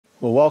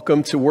Well,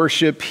 welcome to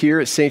worship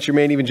here at St.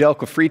 Germain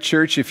Evangelical Free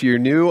Church. If you're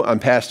new, I'm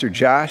Pastor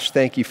Josh.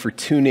 Thank you for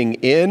tuning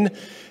in.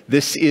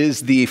 This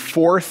is the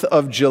 4th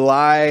of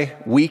July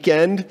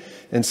weekend,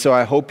 and so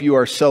I hope you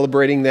are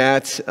celebrating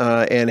that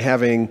and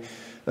having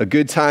a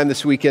good time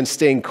this weekend,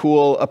 staying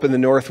cool up in the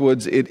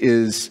Northwoods. It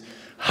is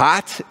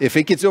hot. If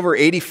it gets over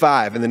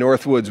 85 in the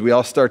Northwoods, we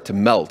all start to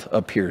melt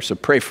up here, so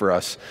pray for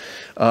us.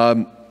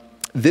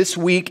 This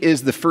week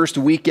is the first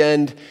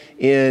weekend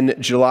in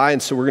July, and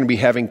so we're going to be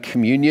having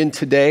communion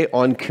today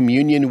on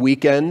communion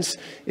weekends.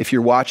 If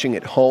you're watching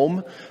at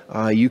home,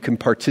 you can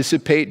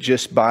participate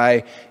just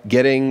by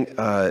getting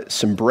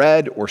some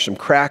bread or some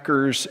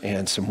crackers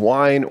and some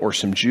wine or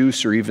some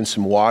juice or even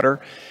some water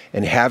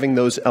and having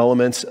those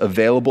elements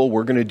available.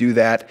 We're going to do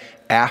that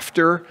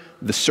after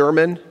the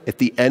sermon, at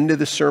the end of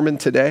the sermon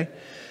today.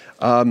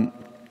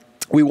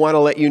 We want to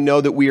let you know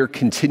that we are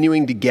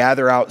continuing to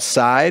gather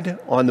outside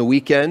on the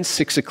weekends,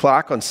 6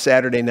 o'clock on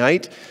Saturday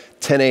night,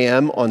 10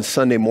 a.m. on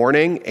Sunday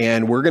morning,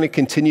 and we're going to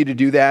continue to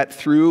do that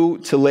through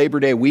to Labor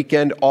Day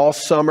weekend all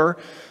summer.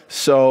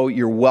 So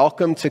you're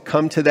welcome to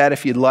come to that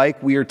if you'd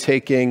like. We are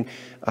taking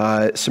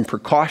some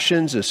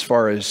precautions as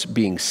far as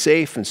being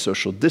safe and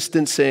social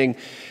distancing.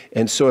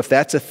 And so if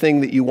that's a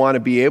thing that you want to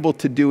be able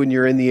to do and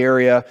you're in the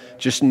area,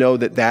 just know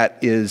that that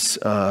is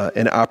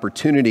an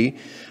opportunity.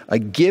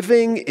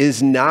 Giving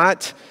is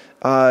not,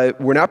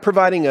 we're not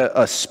providing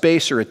a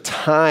space or a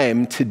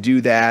time to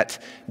do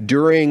that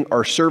during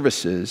our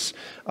services.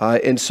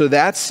 And so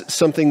that's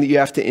something that you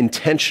have to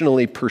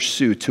intentionally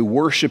pursue, to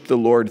worship the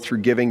Lord through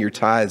giving your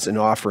tithes and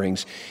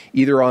offerings,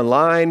 either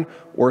online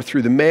or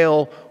through the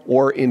mail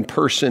or in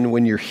person.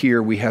 When you're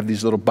here, we have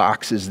these little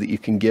boxes that you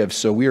can give.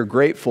 So we are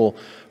grateful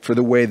for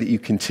the way that you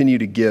continue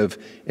to give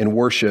and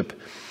worship.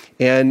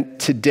 And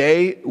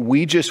today,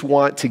 we just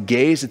want to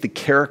gaze at the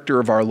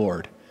character of our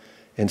Lord.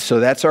 And so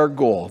that's our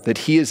goal, that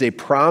He is a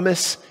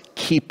promise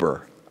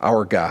keeper,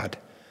 our God.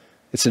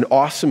 It's an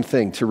awesome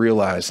thing to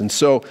realize. And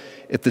so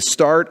at the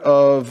start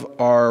of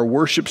our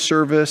worship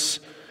service,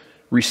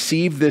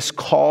 receive this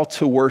call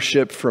to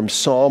worship from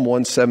Psalm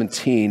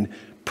 117.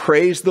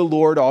 Praise the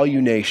Lord, all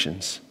you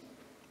nations.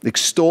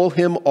 Extol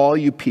Him, all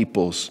you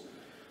peoples.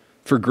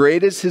 For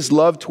great is His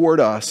love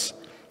toward us,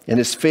 and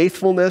His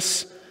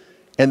faithfulness,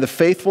 and the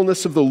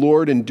faithfulness of the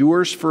Lord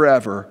endures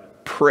forever.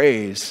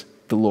 Praise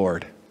the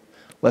Lord.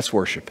 Let's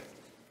worship.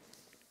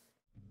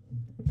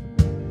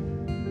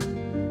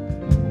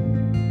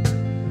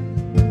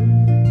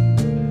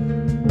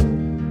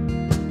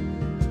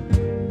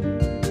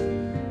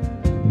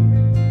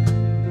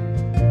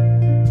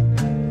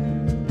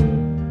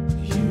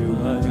 You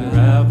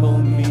unravel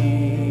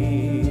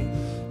me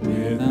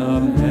with a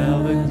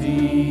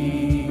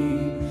melody.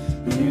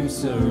 You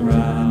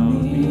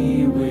surround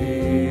me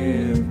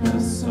with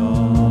a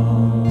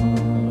song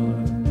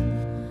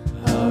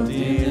of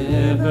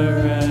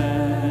deliverance.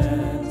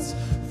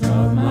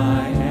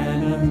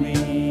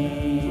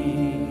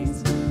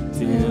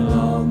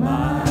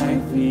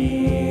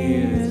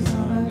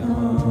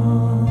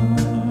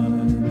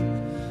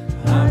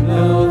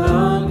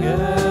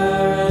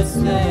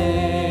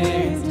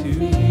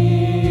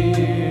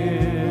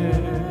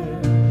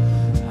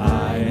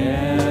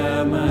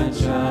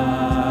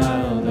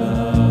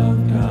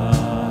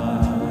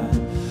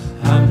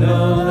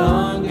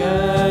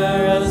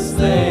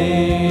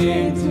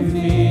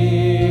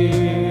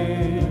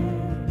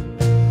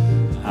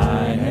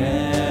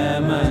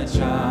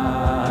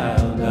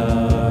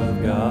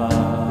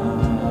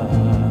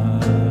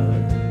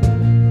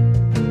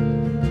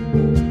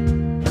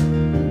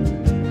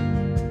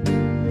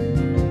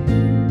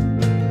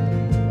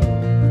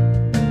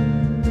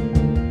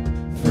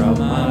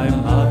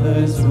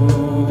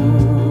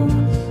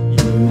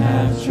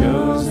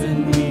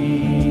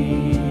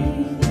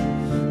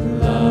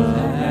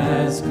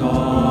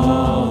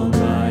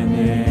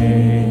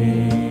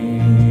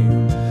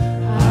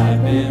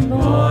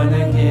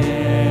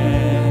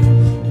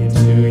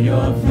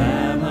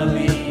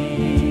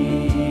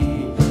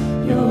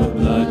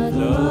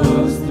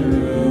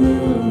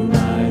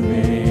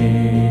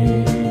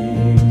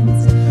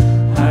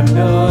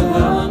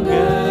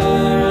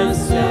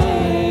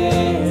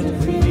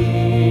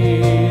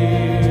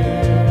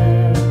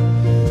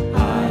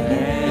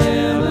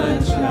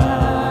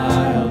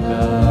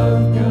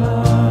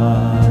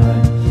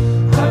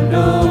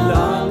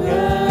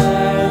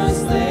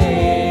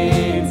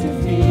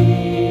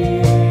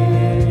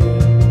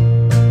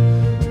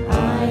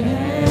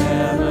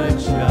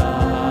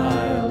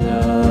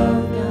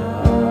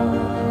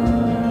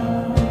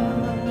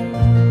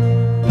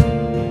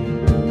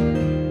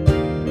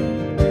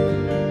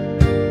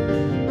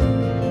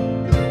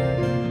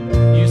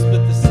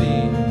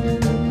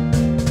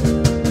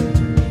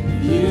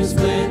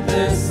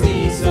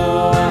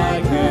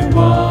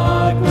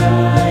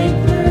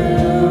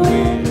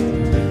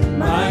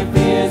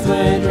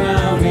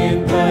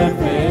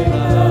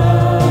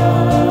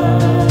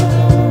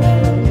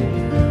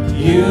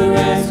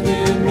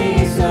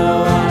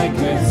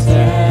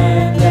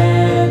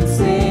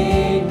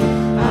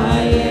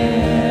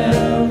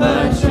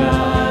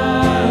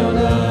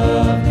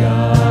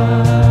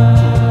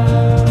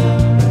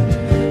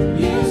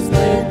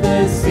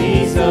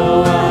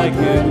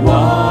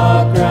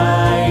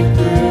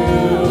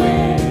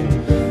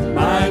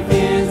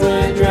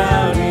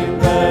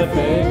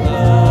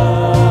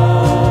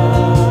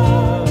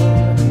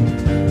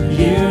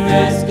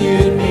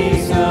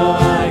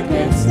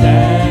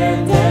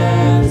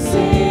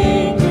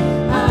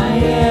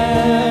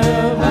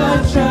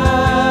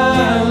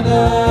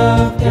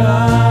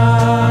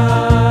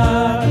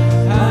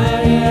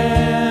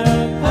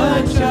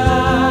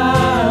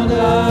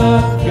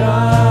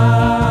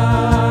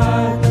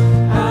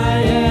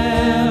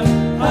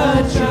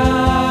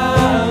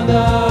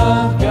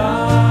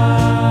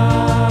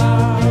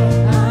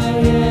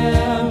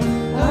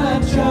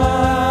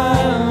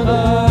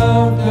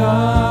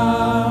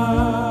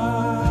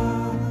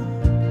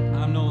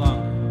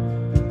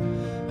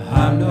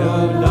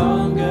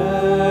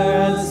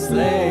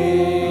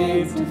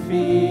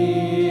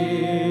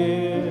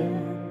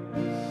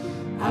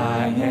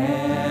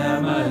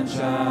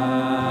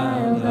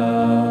 child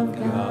of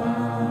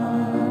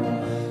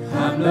God.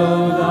 I'm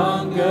no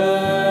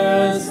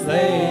longer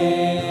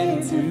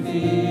slave to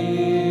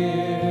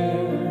fear.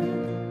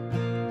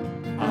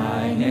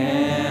 I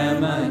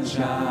am a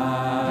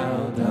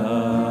child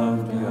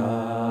of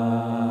God.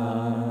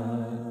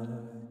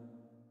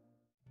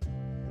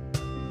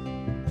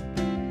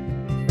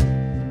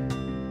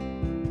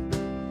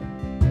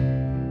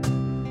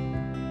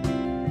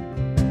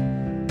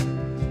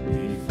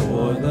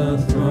 Before the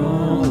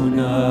throne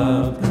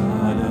of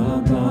God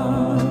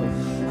above,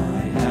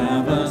 I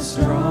have a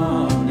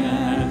strong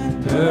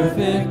and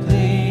perfect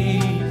plea,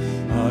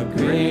 a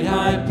great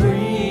high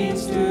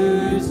priest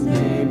whose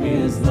name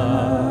is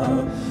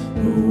love,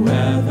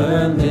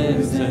 whoever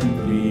lives and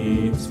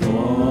pleads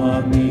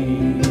for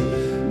me.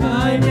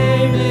 My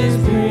name is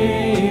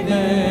breathed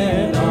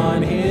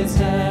on his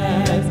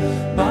head,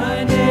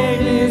 my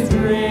name is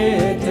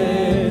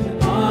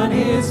written on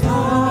his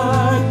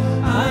heart.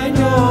 I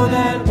know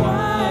that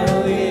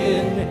while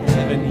in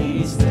heaven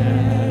he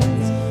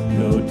stands,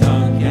 no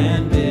tongue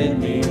can bid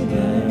me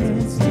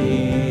let's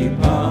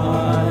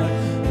depart.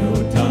 No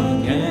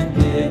tongue can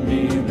bid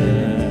me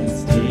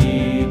let's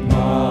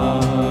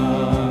depart.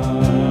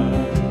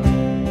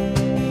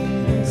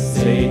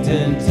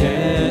 Satan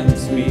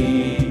tempts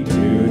me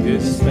to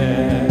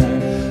despair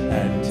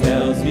and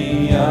tells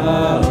me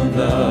of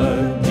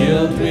the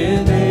guilt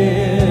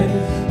within.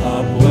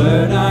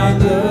 Upward I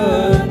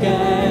look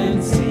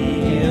and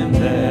see him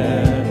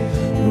there,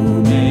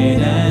 who made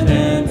an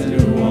end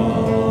to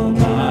all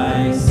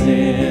my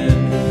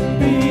sin.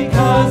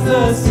 Because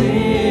the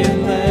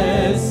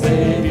sinless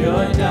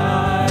Savior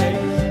died,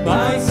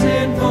 my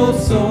sinful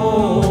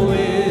soul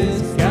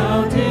is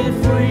counted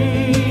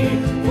free.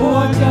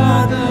 For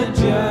God the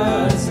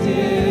just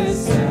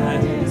is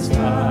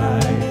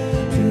satisfied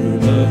to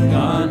look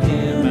on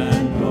him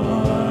and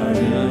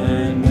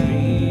pardon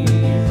me.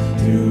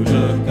 To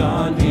look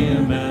on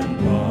him and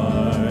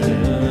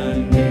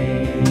pardon me.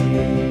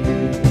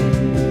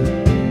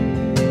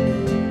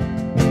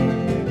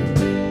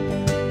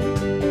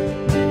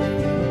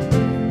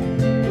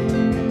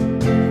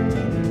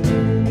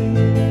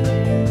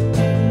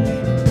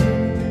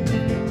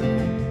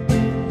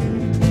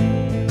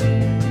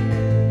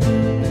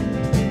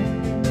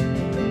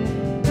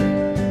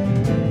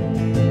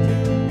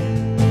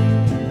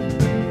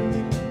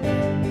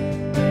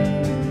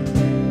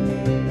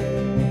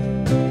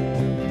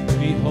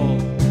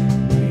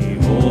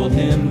 Behold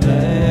him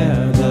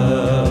there,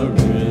 the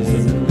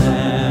risen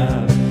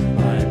Lamb,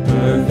 my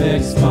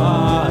perfect,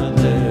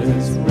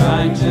 spotless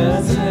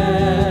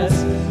righteousness,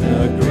 the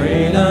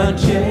great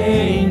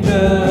unchangeable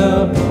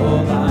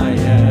I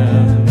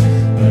am,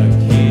 the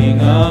King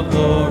of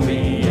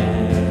glory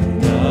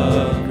and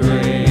of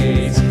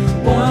grace.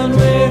 One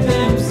with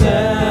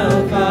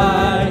himself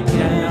I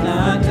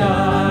cannot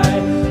die,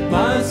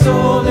 my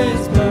soul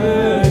is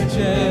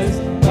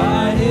purchased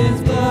by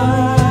his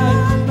blood.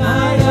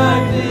 My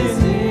life is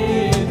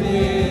hid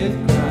with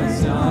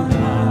Christ on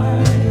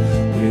high,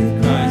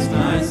 with Christ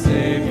my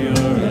Savior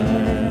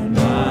and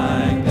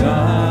my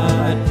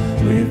God,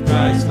 with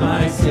Christ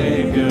my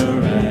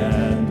Savior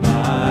and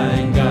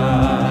my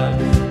God.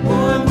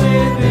 One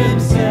with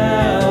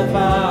himself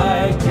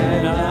I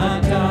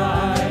cannot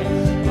die,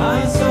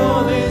 my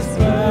soul is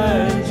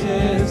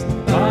purchased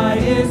by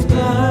his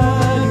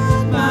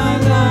blood. My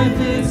life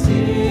is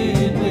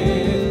hid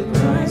with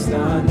Christ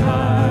on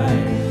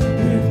high,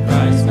 with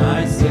Christ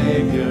my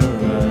Savior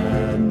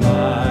and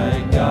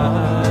my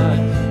God,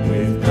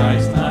 with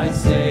Christ my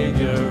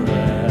Savior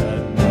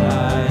and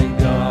my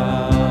God.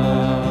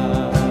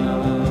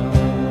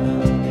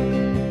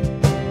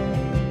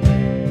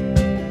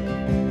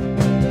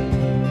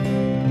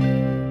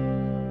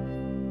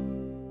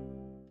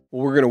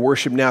 Well, we're going to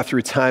worship now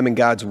through time in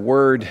God's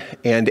Word.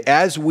 And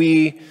as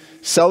we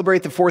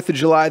celebrate the 4th of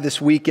July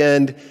this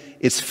weekend,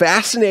 it's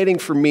fascinating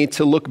for me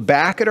to look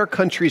back at our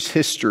country's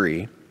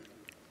history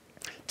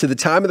to the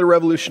time of the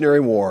Revolutionary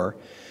War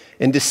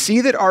and to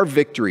see that our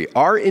victory,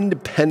 our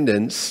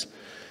independence,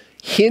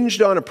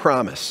 hinged on a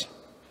promise.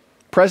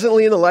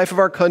 Presently in the life of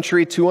our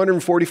country,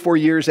 244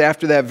 years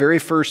after that very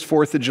first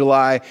 4th of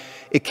July,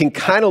 it can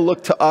kind of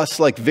look to us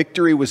like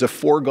victory was a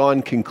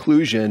foregone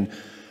conclusion,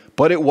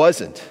 but it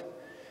wasn't.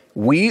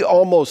 We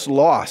almost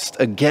lost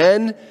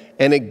again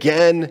and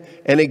again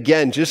and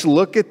again. Just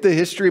look at the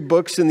history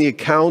books and the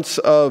accounts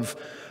of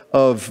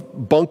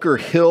Bunker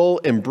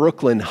Hill and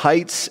Brooklyn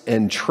Heights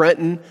and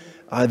Trenton.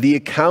 The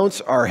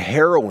accounts are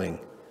harrowing.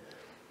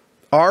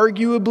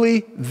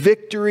 Arguably,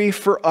 victory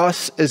for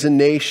us as a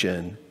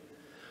nation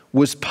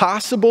was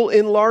possible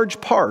in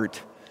large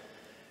part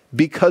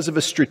because of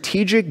a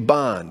strategic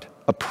bond,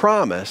 a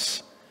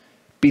promise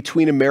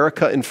between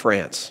America and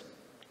France.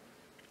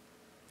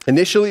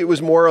 Initially, it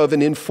was more of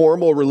an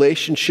informal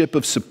relationship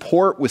of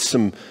support with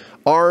some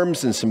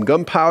arms and some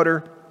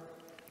gunpowder,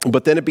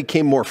 but then it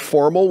became more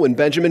formal when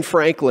Benjamin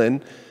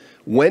Franklin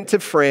went to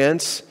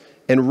France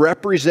and,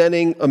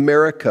 representing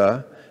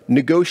America,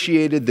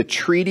 negotiated the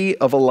Treaty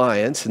of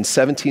Alliance in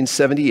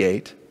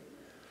 1778.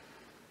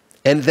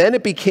 And then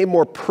it became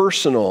more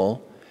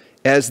personal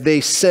as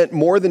they sent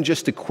more than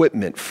just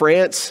equipment.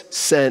 France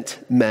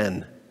sent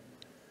men.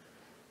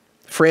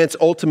 France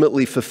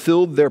ultimately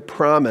fulfilled their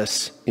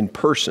promise in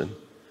person.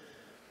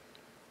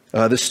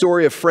 The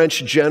story of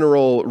French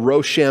General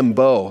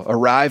Rochambeau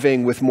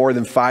arriving with more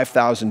than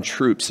 5,000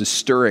 troops is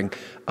stirring.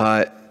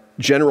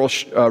 General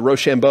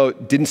Rochambeau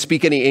didn't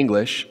speak any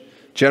English.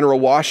 General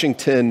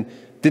Washington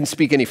didn't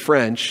speak any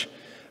French,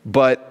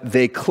 but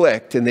they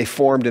clicked and they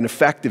formed an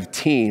effective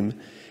team.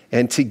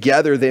 And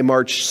together they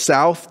marched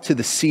south to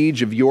the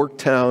siege of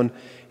Yorktown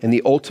and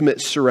the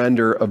ultimate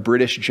surrender of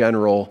British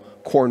General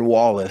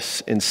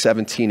Cornwallis in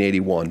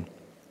 1781.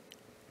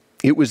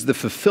 It was the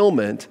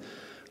fulfillment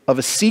of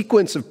a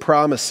sequence of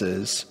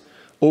promises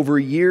over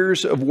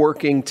years of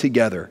working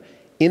together.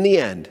 In the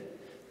end,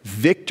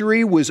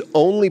 victory was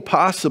only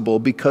possible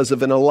because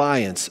of an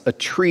alliance, a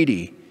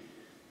treaty,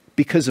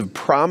 because of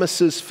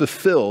promises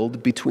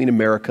fulfilled between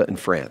America and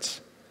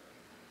France.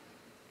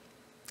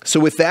 So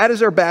with that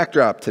as our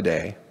backdrop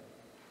today,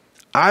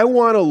 I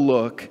want to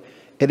look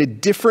at a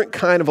different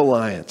kind of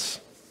alliance,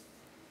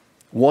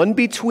 one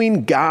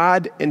between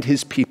God and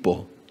his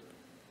people.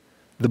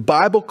 The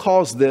Bible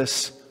calls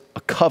this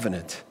a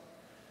covenant.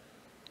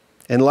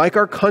 And like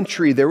our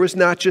country, there was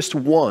not just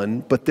one,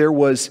 but there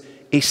was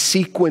a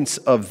sequence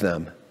of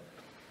them.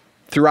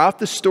 Throughout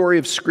the story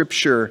of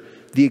Scripture,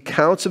 the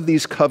accounts of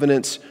these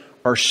covenants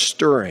are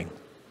stirring.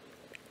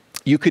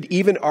 You could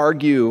even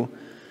argue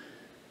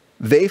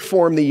they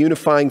form the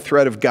unifying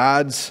thread of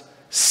God's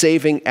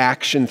saving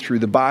action through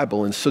the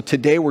Bible. And so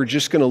today we're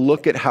just going to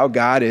look at how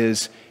God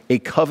is a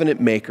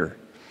covenant maker.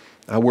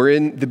 We're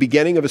in the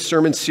beginning of a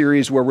sermon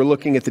series where we're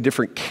looking at the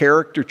different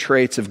character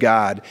traits of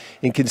God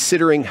and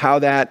considering how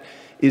that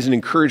is an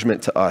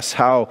encouragement to us,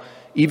 how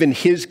even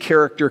his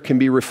character can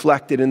be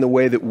reflected in the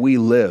way that we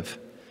live.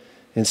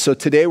 And so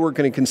today we're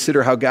going to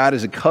consider how God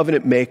is a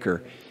covenant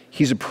maker.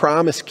 He's a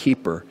promise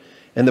keeper.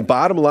 And the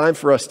bottom line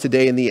for us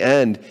today in the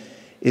end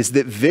is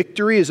that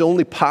victory is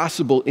only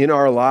possible in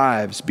our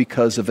lives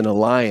because of an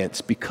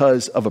alliance,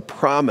 because of a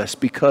promise,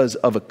 because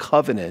of a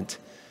covenant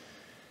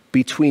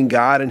between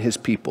God and his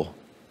people.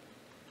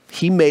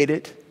 He made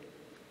it.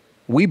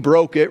 We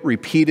broke it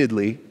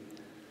repeatedly,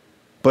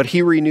 but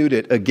he renewed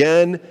it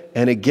again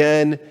and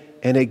again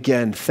and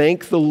again.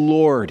 Thank the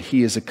Lord,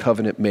 he is a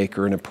covenant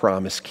maker and a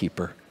promise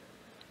keeper.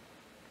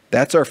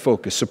 That's our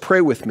focus. So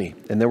pray with me,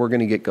 and then we're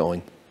going to get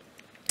going.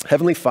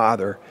 Heavenly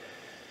Father,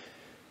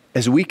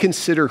 as we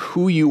consider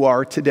who you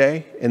are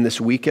today and this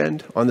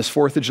weekend, on this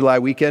 4th of July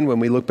weekend, when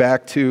we look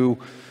back to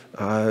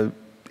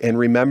and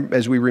remember,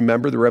 as we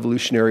remember the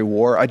Revolutionary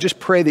War, I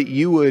just pray that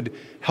you would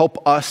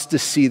help us to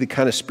see the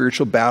kind of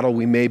spiritual battle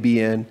we may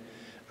be in,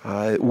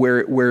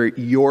 where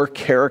your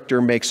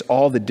character makes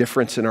all the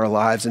difference in our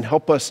lives, and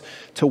help us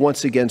to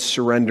once again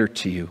surrender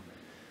to you.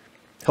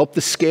 Help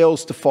the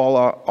scales to fall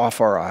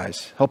off our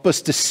eyes. Help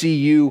us to see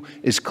you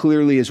as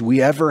clearly as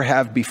we ever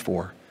have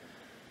before.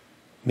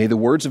 May the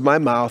words of my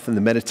mouth and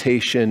the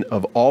meditation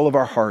of all of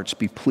our hearts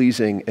be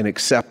pleasing and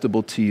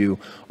acceptable to you,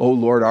 O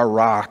Lord, our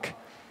rock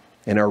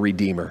and our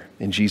Redeemer.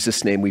 In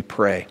Jesus' name we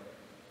pray.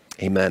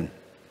 Amen.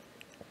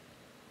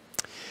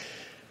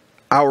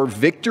 Our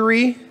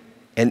victory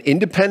and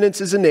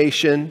independence as a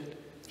nation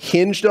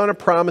hinged on a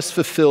promise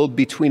fulfilled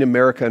between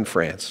America and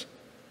France.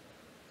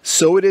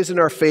 So it is in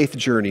our faith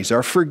journeys.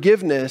 Our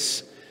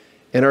forgiveness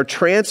and our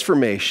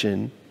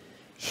transformation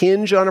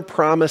hinge on a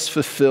promise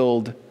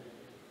fulfilled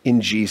in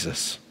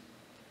Jesus.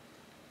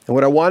 And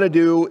what I want to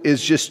do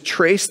is just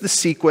trace the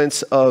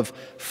sequence of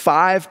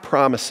 5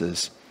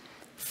 promises,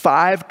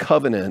 5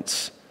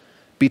 covenants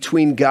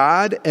between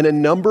God and a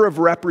number of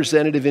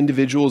representative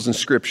individuals in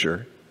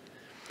Scripture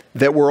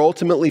that were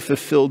ultimately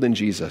fulfilled in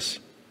Jesus.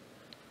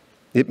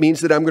 It means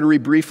that I'm going to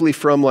read briefly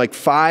from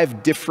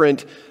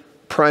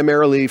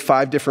primarily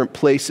 5 different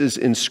places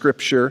in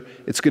Scripture.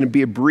 It's going to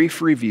be a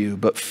brief review,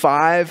 but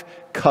 5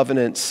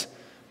 covenants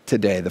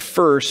today. The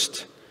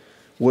first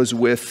was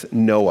with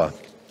Noah.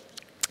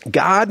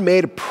 God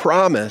made a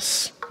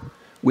promise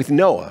with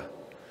Noah.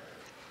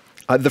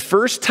 The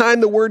first time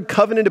the word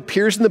covenant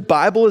appears in the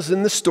Bible is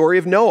in the story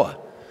of Noah.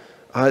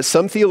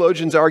 Some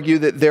theologians argue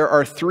that there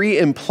are 3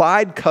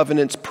 implied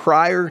covenants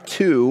prior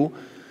to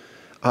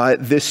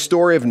this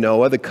story of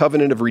Noah: the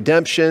covenant of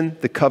redemption,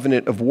 the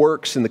covenant of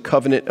works, and the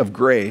covenant of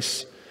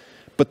grace.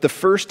 But the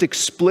first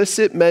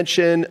explicit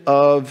mention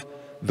of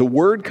the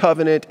word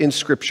covenant in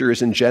Scripture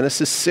is in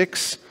Genesis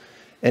 6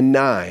 and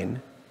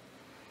 9,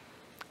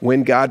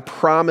 when God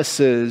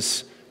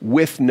promises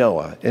with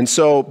Noah. And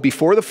so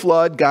before the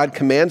flood, God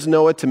commands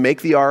Noah to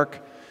make the ark.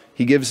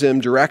 He gives him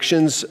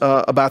directions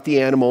about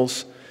the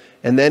animals.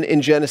 And then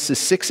in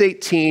Genesis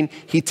 6:18,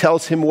 he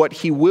tells him what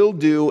he will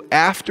do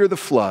after the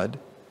flood.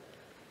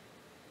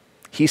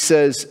 He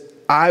says,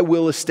 I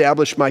will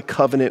establish my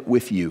covenant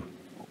with you.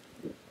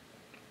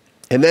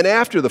 And then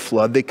after the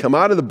flood, they come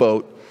out of the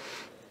boat.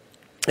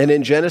 And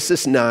in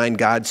Genesis 9,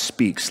 God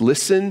speaks.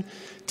 Listen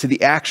to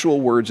the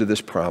actual words of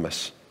this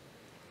promise.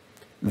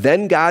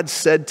 Then God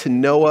said to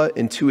Noah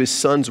and to his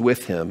sons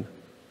with him,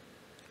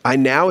 I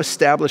now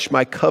establish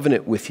my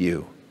covenant with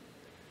you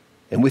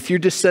and with your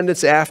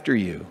descendants after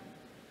you,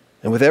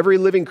 and with every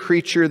living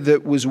creature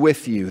that was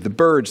with you, the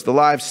birds, the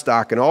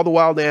livestock, and all the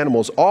wild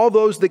animals, all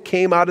those that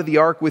came out of the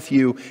ark with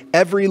you,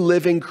 every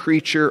living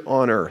creature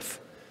on earth.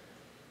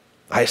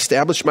 I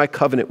establish my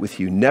covenant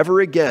with you.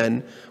 Never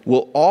again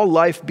will all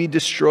life be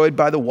destroyed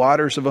by the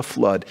waters of a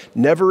flood.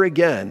 Never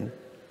again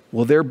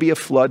will there be a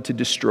flood to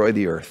destroy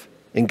the earth.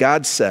 And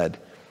God said,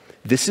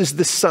 this is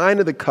the sign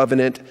of the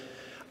covenant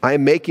I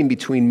am making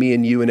between me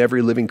and you and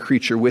every living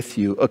creature with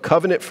you, a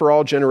covenant for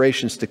all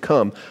generations to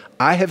come.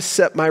 I have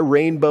set my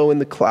rainbow in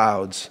the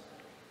clouds,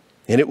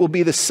 and it will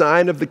be the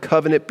sign of the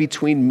covenant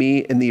between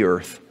me and the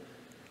earth.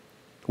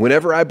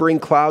 Whenever I bring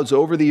clouds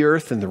over the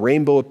earth and the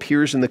rainbow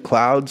appears in the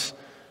clouds,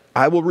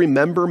 I will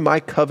remember my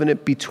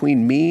covenant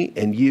between me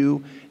and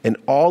you and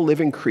all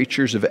living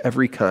creatures of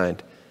every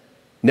kind.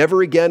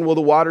 Never again will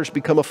the waters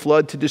become a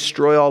flood to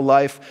destroy all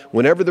life.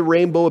 Whenever the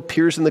rainbow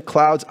appears in the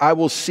clouds, I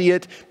will see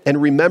it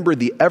and remember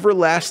the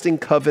everlasting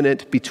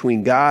covenant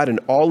between God and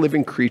all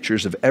living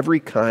creatures of every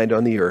kind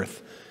on the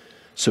earth.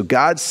 So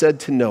God said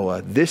to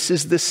Noah, this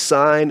is the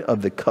sign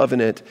of the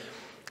covenant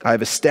I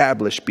have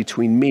established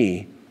between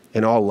me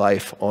and all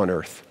life on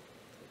earth.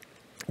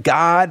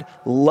 God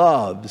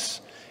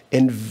loves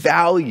and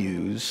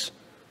values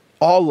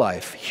all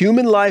life,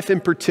 human life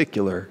in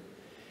particular.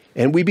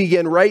 And we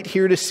begin right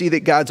here to see that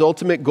God's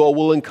ultimate goal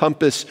will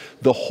encompass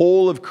the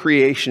whole of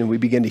creation. We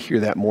begin to hear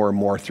that more and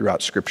more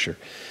throughout Scripture.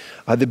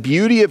 The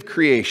beauty of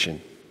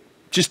creation,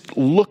 just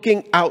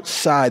looking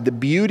outside, the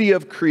beauty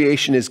of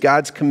creation is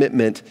God's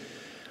commitment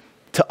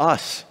to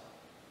us.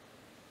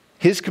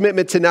 His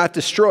commitment to not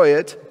destroy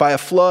it by a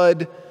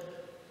flood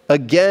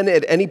again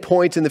at any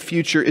point in the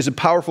future is a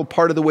powerful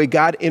part of the way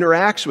God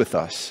interacts with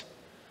us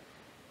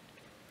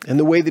and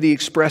the way that he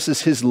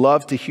expresses his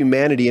love to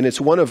humanity. And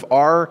it's one of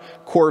our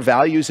core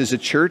values as a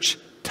church,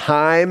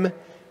 time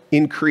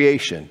in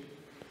creation.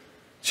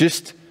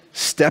 Just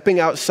stepping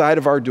outside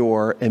of our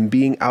door and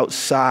being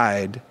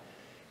outside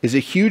is a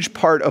huge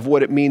part of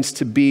what it means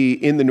to be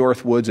in the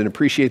North Woods and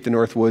appreciate the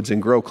North Woods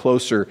and grow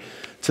closer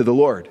to the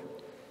Lord.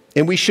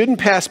 And we shouldn't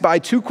pass by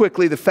too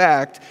quickly the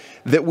fact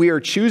that we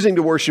are choosing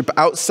to worship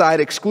outside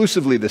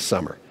exclusively this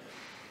summer.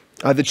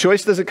 The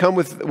choice doesn't come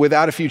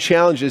without a few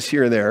challenges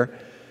here and there.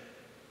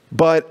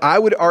 But I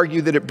would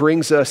argue that it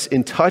brings us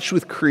in touch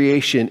with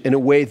creation in a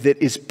way that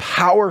is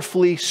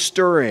powerfully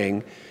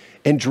stirring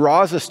and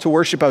draws us to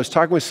worship. I was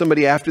talking with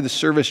somebody after the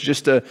service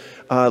just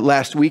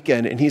last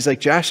weekend, and he's like,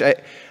 Josh, I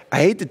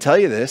hate to tell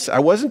you this. I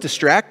wasn't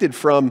distracted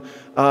from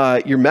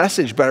your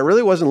message, but I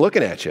really wasn't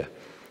looking at you.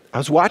 I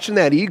was watching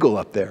that eagle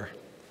up there.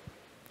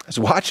 I was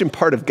watching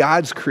part of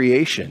God's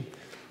creation,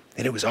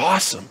 and it was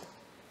awesome.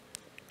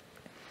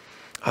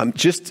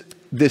 Just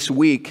this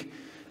week,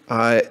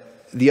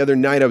 the other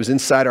night, I was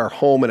inside our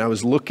home and I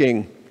was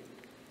looking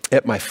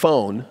at my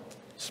phone.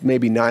 It's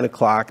maybe 9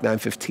 o'clock,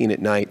 9:15 at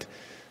night,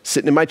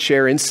 sitting in my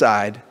chair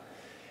inside,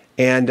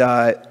 and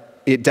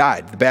it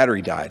died. The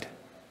battery died.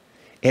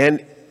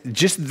 And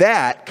just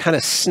that kind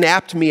of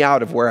snapped me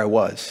out of where I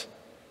was.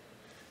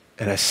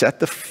 And I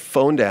set the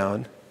phone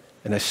down,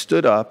 and I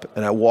stood up,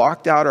 and I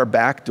walked out our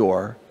back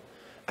door,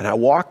 and I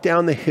walked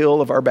down the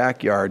hill of our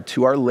backyard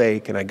to our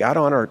lake, and I got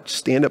on our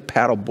stand-up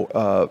paddle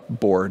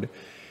board,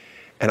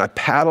 and I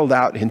paddled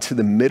out into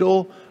the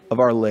middle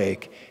of our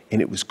lake,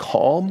 and it was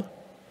calm,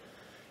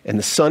 and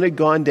the sun had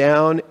gone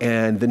down,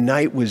 and the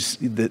night was,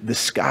 the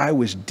sky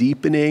was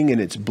deepening in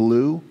its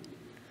blue,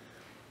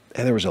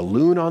 and there was a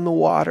loon on the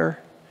water,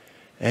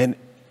 and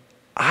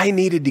I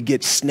needed to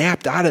get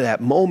snapped out of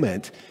that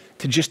moment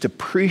to just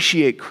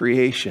appreciate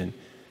creation,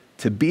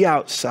 to be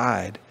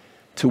outside,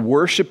 to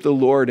worship the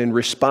Lord in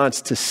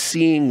response to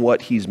seeing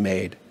what he's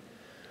made.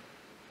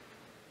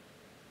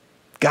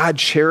 God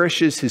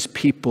cherishes his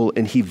people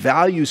and he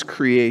values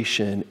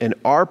creation and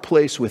our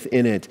place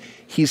within it.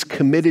 He's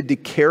committed to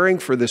caring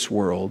for this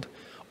world,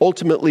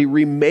 ultimately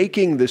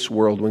remaking this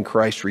world when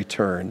Christ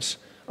returns.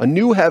 A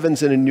new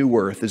heavens and a new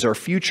earth is our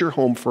future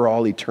home for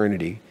all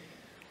eternity.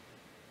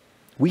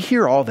 We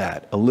hear all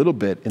that a little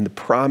bit in the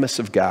promise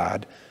of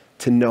God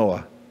to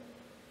Noah.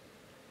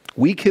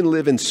 We can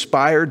live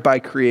inspired by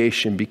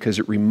creation because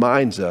it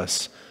reminds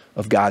us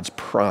of God's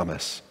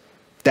promise.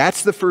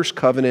 That's the first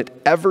covenant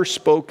ever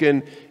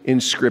spoken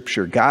in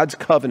Scripture, God's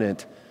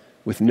covenant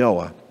with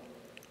Noah.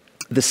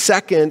 The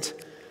second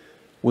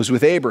was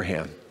with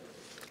Abraham.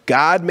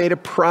 God made a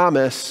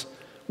promise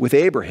with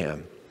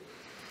Abraham.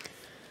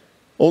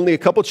 Only a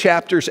couple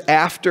chapters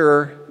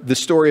after the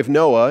story of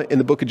Noah in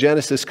the book of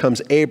Genesis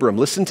comes Abram.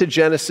 Listen to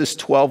Genesis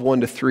 12,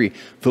 1-3.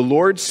 The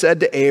Lord said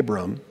to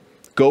Abram,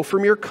 "Go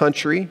from your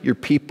country, your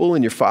people,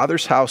 and your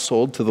father's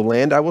household to the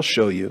land I will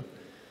show you.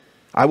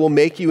 I will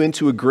make you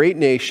into a great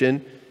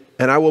nation,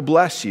 and I will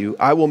bless you.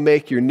 I will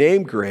make your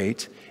name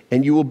great,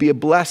 and you will be a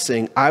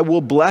blessing. I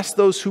will bless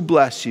those who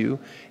bless you,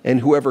 and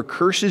whoever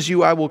curses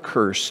you, I will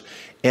curse.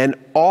 And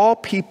all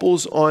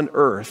peoples on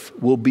earth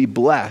will be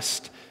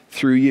blessed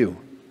through you."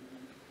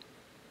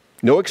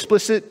 No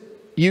explicit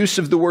use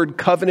of the word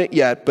covenant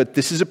yet, but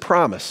this is a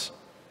promise.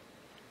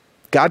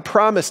 God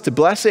promised to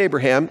bless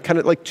Abraham, kind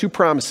of like two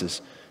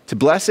promises, to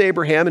bless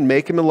Abraham and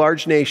make him a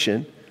large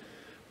nation,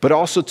 but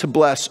also to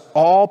bless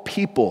all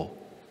people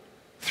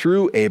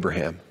through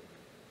Abraham.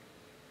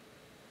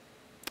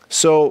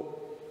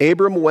 So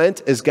Abram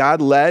went as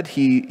God led.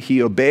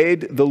 He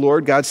obeyed the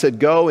Lord. God said,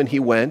 go, and he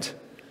went.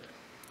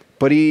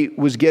 But he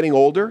was getting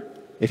older.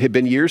 It had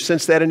been years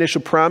since that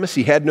initial promise.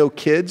 He had no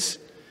kids.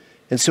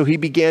 And so he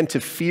began to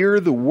fear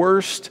the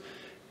worst.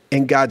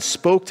 And God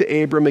spoke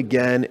to Abram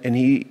again. And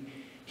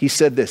he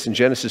said this in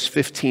Genesis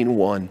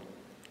 15:1.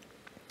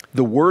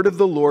 The word of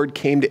the Lord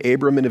came to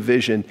Abram in a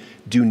vision.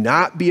 Do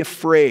not be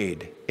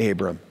afraid,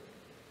 Abram.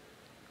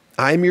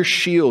 I am your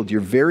shield,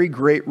 your very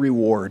great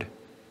reward.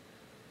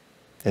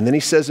 And then he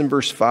says in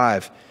verse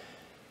 5,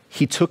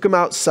 he took him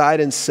outside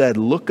and said,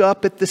 look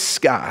up at the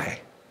sky.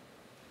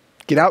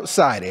 Get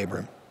outside,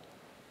 Abram.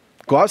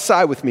 Go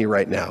outside with me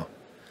right now.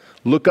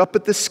 Look up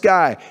at the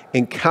sky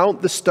and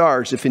count the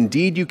stars, if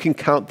indeed you can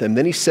count them.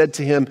 Then he said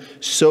to him,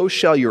 so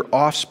shall your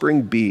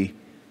offspring be.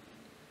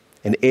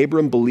 And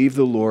Abram believed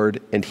the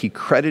Lord, and he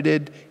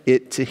credited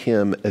it to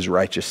him as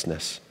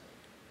righteousness.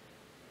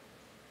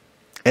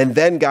 And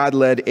then God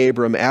led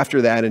Abram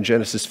after that in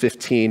Genesis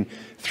 15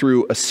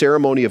 through a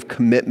ceremony of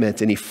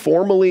commitment, and he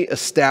formally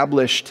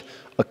established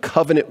a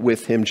covenant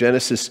with him.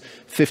 Genesis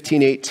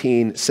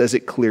 15:18 says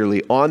it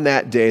clearly. On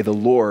that day, the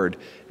Lord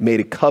made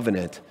a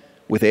covenant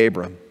with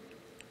Abram.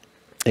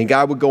 And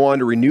God would go on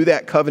to renew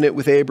that covenant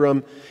with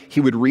Abram.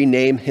 He would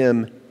rename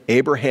him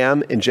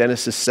Abraham in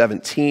Genesis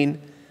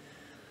 17.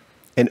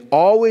 And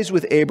always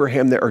with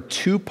Abraham, there are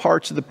two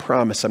parts of the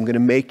promise. I'm going to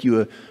make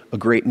you a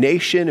great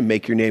nation and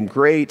make your name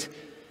great.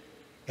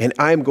 And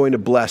I'm going to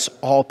bless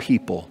all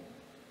people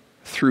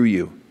through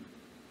you.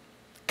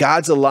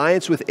 God's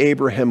alliance with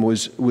Abraham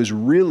was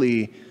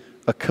really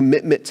a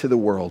commitment to the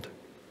world.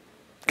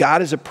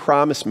 God is a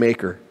promise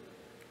maker.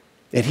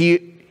 And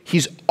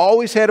he's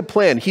always had a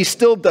plan. He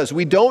still does.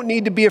 We don't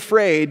need to be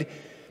afraid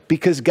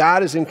because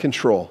God is in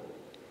control.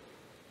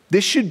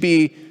 This should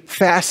be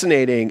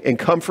fascinating and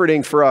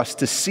comforting for us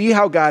to see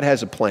how God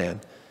has a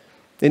plan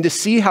and to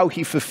see how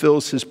he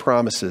fulfills his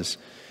promises.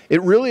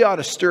 It really ought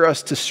to stir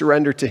us to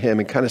surrender to him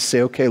and kind of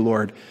say, okay,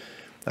 Lord,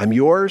 I'm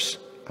yours.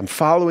 I'm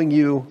following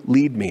you.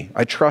 Lead me.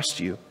 I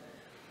trust you.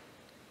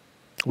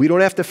 We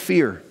don't have to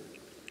fear.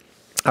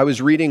 I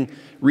was reading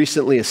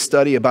recently a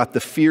study about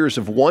the fears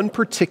of one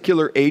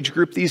particular age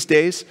group these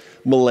days,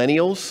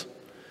 millennials,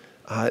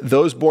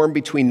 those born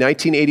between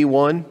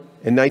 1981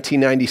 and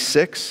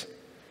 1996.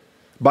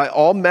 By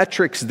all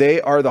metrics,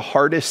 they are the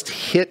hardest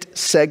hit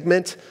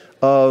segment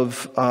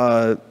of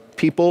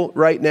people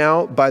right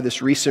now by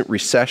this recent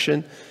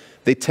recession.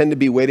 They tend to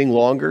be waiting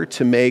longer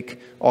to make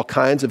all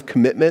kinds of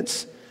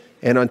commitments.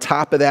 And on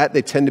top of that,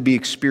 they tend to be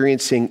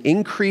experiencing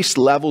increased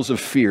levels of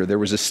fear. There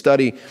was a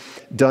study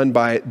done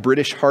by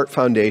British Heart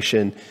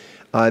Foundation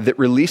that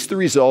released the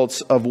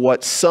results of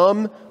what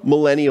some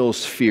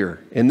millennials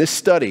fear. In this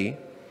study,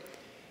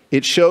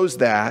 it shows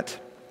that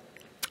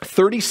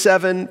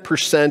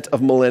 37% of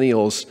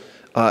millennials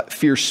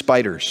fear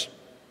spiders.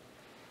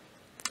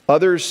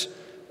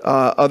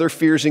 Other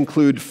fears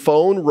include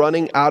phone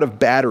running out of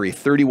battery,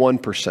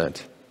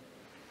 31%.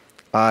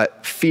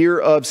 Fear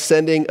of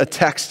sending a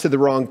text to the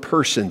wrong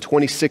person,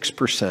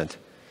 26%.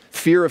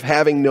 Fear of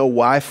having no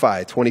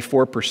Wi-Fi,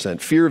 24%.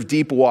 Fear of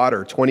deep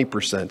water,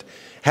 20%.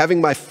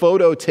 Having my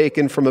photo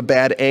taken from a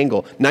bad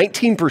angle,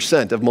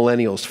 19% of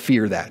millennials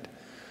fear that.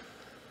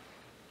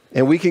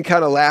 And we can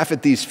kind of laugh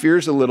at these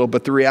fears a little,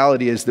 but the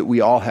reality is that we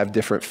all have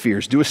different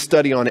fears. Do a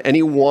study on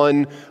any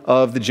one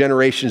of the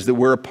generations that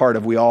we're a part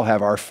of. We all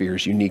have our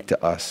fears unique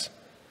to us.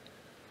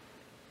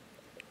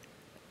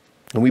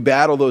 And we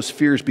battle those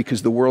fears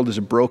because the world is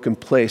a broken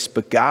place,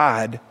 but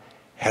God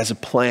has a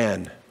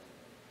plan.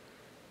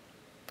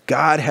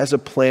 God has a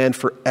plan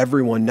for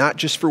everyone, not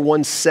just for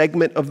one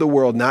segment of the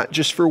world, not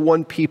just for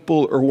one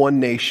people or one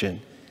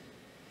nation.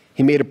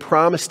 He made a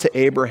promise to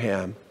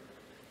Abraham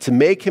to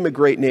make him a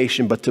great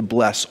nation, but to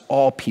bless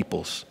all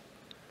peoples.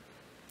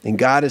 And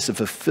God is a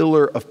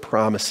fulfiller of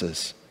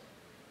promises,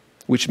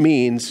 which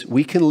means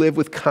we can live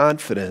with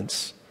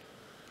confidence,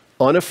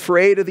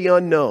 unafraid of the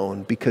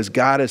unknown, because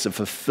God is a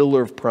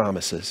fulfiller of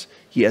promises.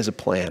 He has a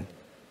plan.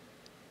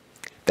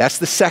 That's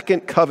the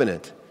second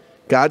covenant,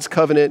 God's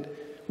covenant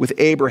with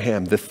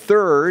Abraham. The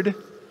third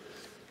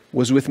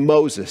was with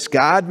Moses.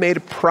 God made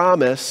a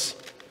promise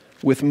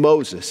with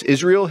Moses.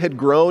 Israel had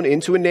grown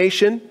into a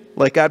nation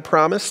like God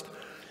promised,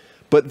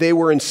 but they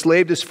were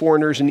enslaved as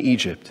foreigners in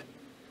Egypt.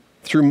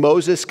 Through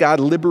Moses, God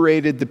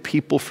liberated the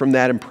people from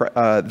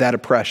that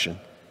oppression.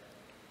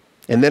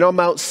 And then on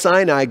Mount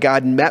Sinai,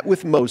 God met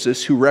with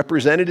Moses, who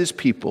represented his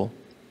people,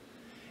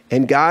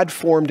 and God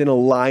formed an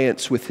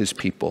alliance with his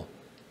people.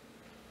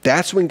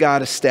 That's when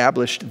God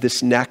established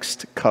this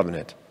next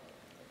covenant.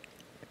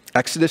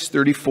 Exodus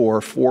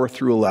 34, 4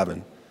 through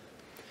 11.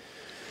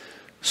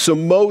 So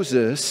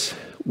Moses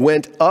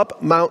went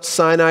up Mount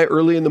Sinai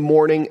early in the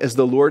morning as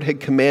the Lord had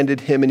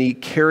commanded him, and he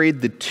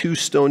carried the 2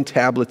 stone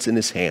tablets in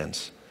his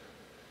hands.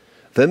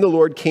 Then the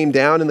Lord came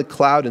down in the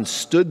cloud and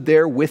stood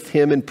there with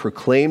him and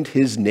proclaimed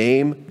his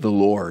name, the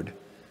Lord.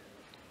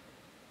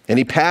 And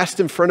he passed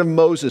in front of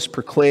Moses,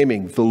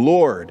 proclaiming, the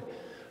Lord,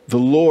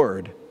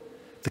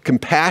 the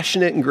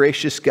compassionate and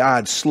gracious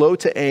God, slow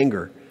to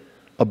anger,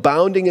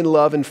 abounding in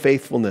love and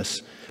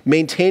faithfulness,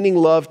 maintaining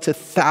love to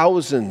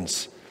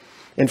thousands,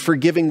 and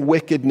forgiving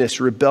wickedness,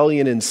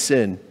 rebellion, and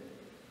sin.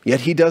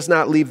 Yet he does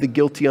not leave the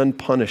guilty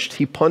unpunished.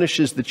 He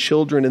punishes the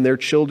children and their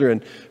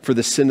children for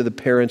the sin of the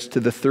parents to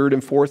the third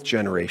and fourth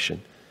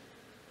generation.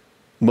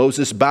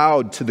 Moses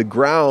bowed to the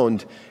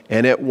ground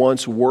and at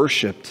once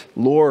worshiped.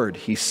 Lord,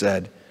 he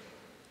said,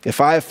 if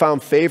I have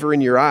found favor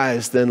in your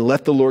eyes, then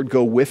let the Lord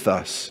go with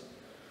us.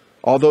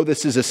 Although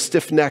this is a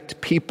stiff-necked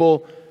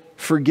people,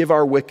 forgive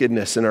our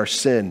wickedness and our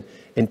sin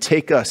and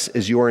take us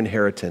as your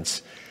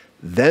inheritance.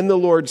 Then the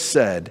Lord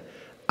said,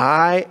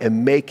 I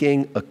am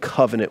making a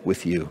covenant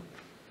with you.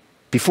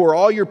 Before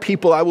all your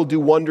people, I will do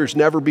wonders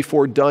never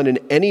before done in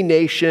any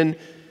nation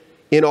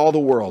in all the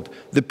world.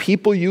 The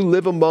people you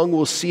live among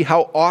will see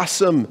how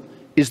awesome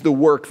is the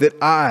work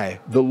that I,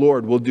 the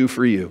Lord, will do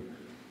for you.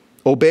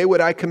 Obey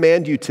what I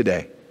command you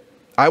today.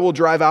 I will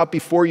drive out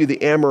before you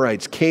the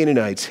Amorites,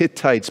 Canaanites,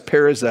 Hittites,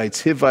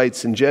 Perizzites,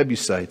 Hivites, and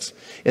Jebusites.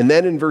 And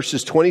then in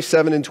verses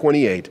 27 and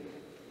 28,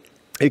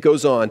 it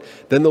goes on.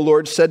 Then the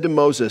Lord said to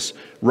Moses,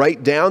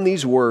 write down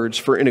these words,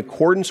 for in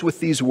accordance with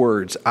these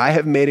words, I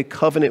have made a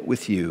covenant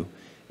with you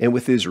and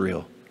with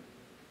Israel.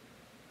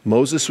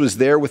 Moses was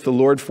there with the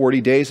Lord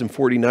 40 days and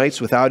 40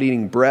 nights without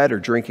eating bread or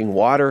drinking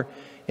water,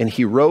 and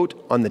he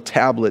wrote on the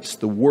tablets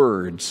the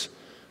words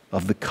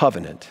of the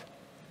covenant.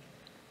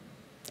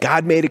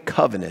 God made a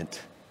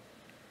covenant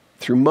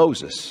through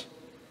Moses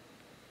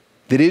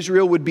that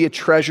Israel would be a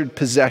treasured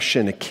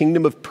possession, a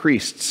kingdom of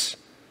priests,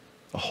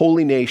 a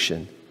holy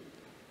nation,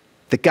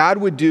 that God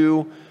would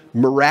do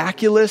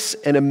miraculous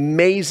and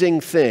amazing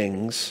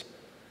things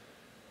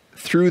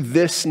through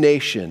this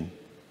nation.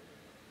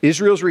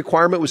 Israel's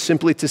requirement was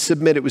simply to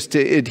submit. It was to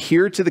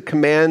adhere to the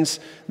commands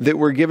that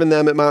were given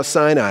them at Mount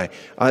Sinai.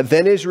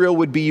 Then Israel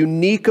would be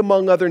unique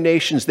among other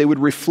nations. They would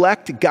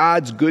reflect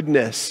God's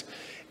goodness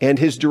and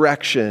his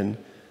direction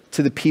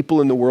to the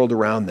people in the world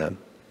around them.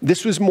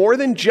 This was more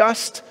than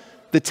just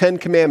the Ten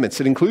Commandments.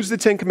 It includes the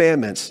Ten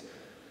Commandments,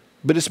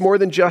 but it's more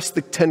than just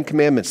the Ten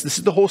Commandments. This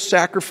is the whole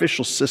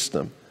sacrificial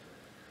system.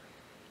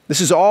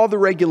 This is all the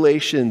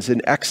regulations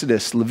in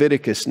Exodus,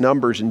 Leviticus,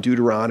 Numbers, and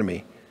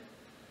Deuteronomy.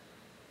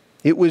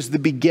 It was the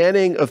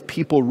beginning of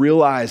people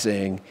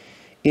realizing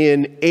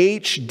in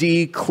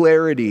HD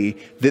clarity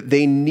that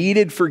they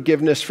needed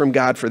forgiveness from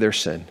God for their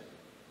sin.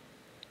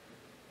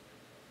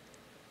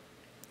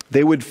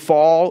 They would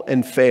fall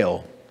and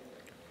fail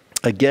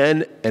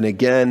again and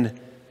again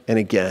and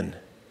again.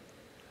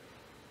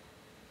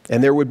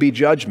 And there would be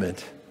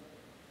judgment,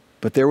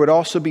 but there would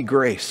also be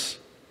grace.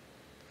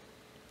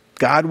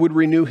 God would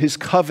renew his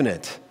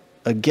covenant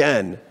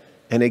again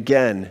and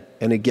again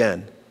and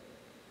again.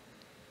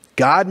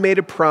 God made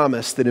a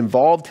promise that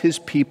involved his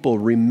people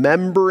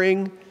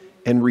remembering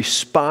and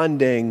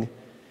responding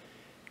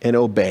and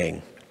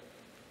obeying.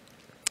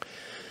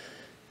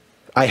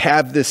 I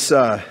have this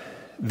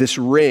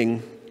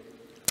ring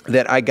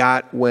that I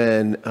got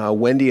when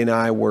Wendy and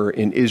I were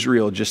in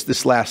Israel just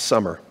this last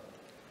summer.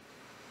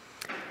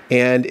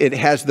 And it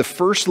has the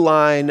first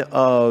line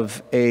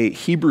of a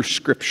Hebrew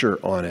scripture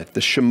on it,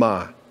 the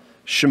Shema.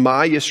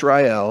 Shema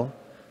Yisrael,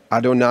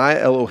 Adonai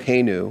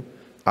Eloheinu,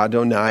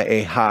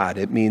 Adonai Ehad.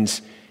 It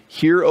means,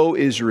 hear, O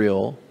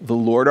Israel, the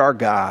Lord our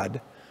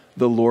God,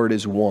 the Lord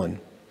is one.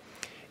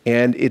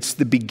 And it's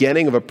the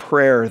beginning of a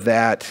prayer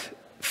that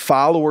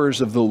followers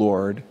of the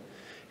Lord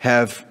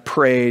have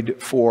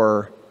prayed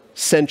for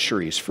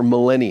centuries, for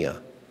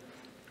millennia.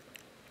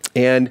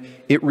 And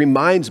it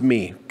reminds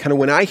me, kind of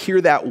when I hear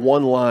that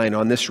one line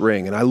on this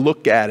ring, and I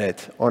look at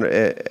it on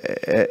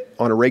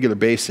a regular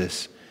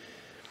basis,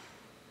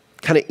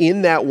 kind of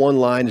in that one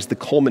line is the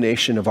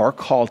culmination of our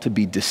call to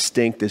be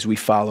distinct as we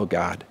follow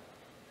God.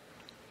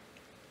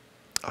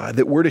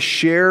 That we're to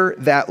share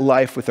that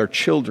life with our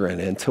children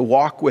and to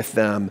walk with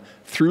them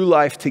through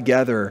life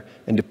together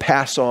and to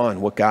pass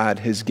on what God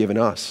has given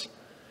us.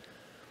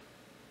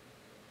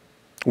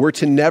 We're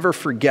to never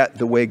forget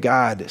the way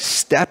God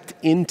stepped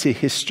into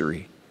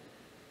history,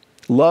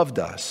 loved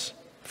us,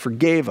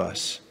 forgave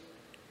us,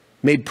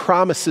 made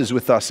promises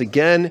with us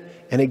again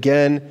and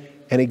again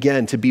and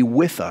again to be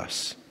with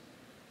us.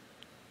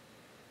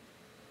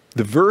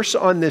 The verse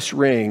on this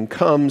ring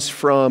comes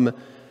from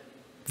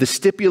the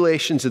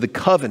stipulations of the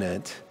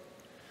covenant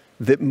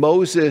that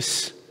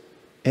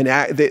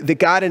that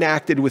God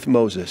enacted with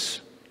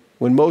Moses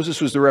when Moses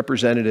was the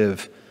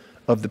representative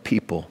of the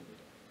people.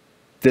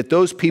 That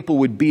those people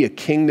would be a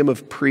kingdom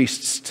of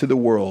priests to the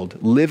world,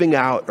 living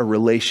out a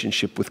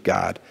relationship with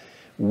God.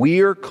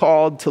 We are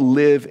called to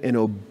live in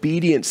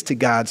obedience to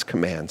God's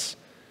commands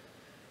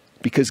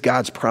because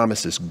God's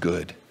promise is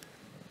good.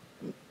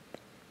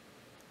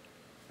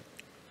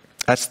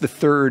 That's the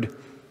third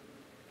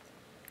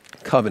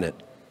covenant.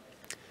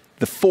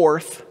 The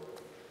fourth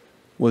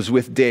was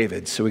with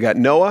David. So we got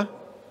Noah,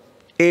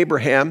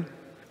 Abraham,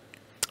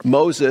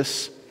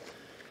 Moses,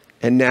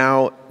 and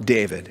now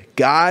David.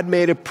 God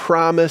made a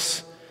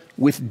promise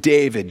with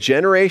David.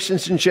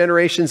 Generations and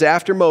generations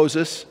after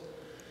Moses,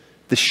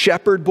 the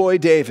shepherd boy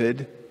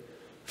David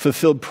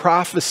fulfilled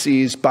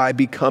prophecies by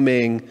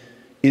becoming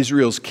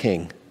Israel's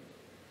king.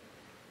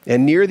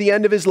 And near the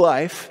end of his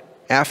life,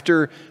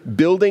 after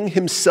building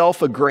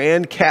himself a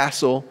grand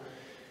castle,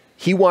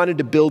 he wanted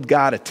to build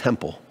God a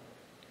temple,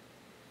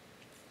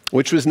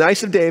 which was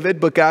nice of David,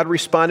 but God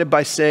responded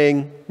by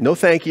saying, "No,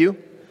 thank you.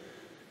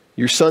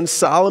 Your son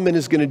Solomon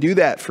is going to do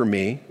that for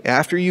me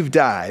after you've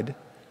died.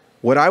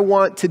 What I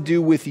want to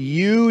do with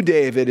you,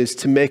 David, is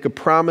to make a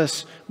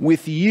promise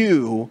with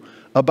you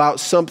about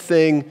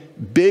something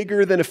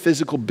bigger than a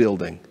physical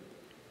building."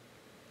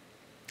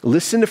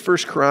 Listen to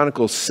 1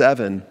 Chronicles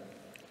 7,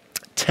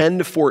 10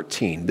 to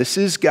 14. This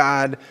is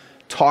God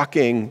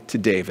talking to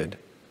David.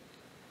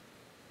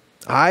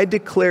 "I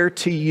declare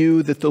to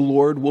you that the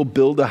Lord will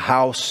build a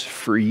house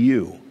for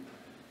you.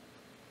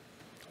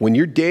 When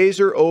your days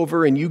are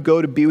over and you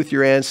go to be with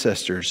your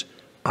ancestors,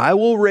 I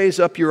will raise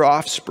up your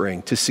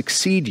offspring to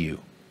succeed you,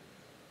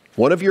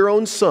 one of your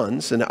own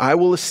sons, and I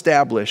will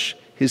establish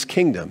his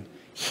kingdom.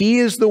 He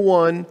is the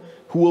one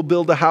who will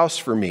build a house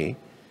for me,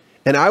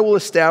 and I will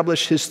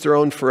establish his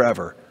throne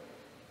forever.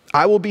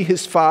 I will be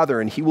his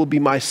father, and he will be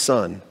my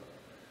son.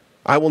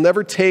 I will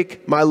never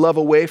take my love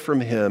away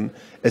from him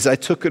as I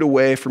took it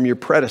away from your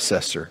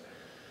predecessor.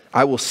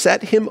 I will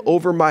set him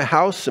over my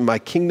house and my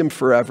kingdom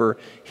forever.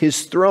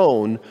 His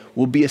throne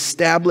will be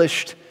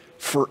established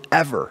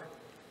forever."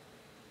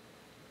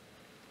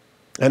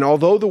 And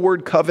although the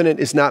word covenant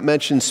is not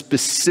mentioned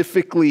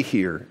specifically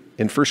here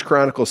in 1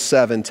 Chronicles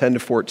 7, 10 to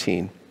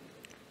 14,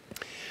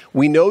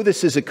 we know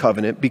this is a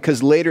covenant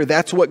because later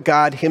that's what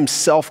God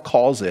himself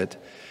calls it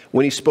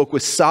when he spoke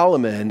with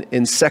Solomon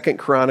in 2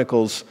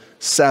 Chronicles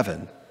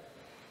 7.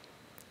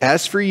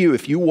 "As for you,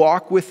 if you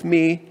walk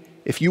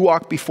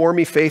before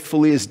me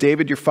faithfully as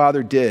David your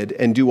father did,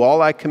 and do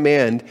all I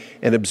command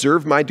and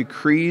observe my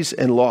decrees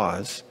and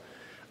laws,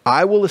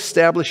 I will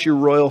establish your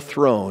royal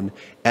throne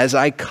as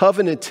I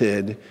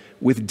covenanted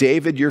with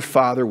David your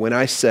father when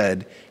I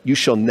said, 'You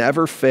shall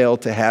never fail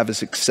to have a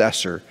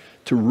successor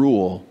to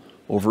rule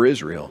over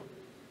Israel.'"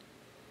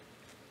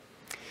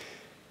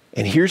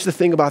 And here's the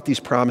thing about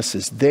these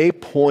promises. They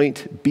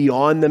point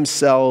beyond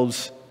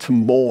themselves to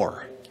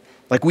more.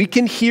 Like we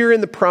can hear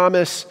in the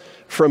promise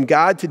from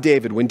God to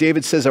David, when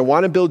David says, "I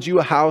want to build you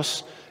a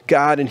house,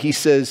 God," and he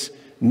says,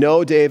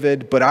 "No,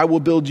 David, but I will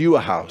build you a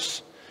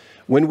house."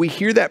 When we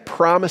hear that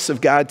promise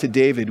of God to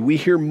David, we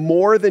hear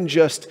more than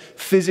just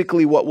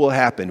physically what will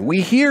happen.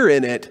 We hear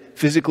in it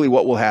physically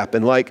what will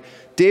happen, like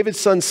David's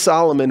son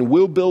Solomon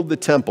will build the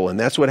temple, and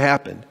that's what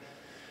happened.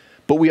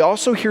 But we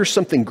also hear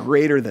something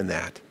greater than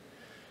that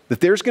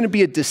there's going to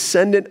be a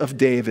descendant of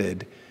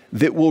David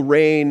that will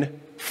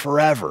reign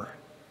forever.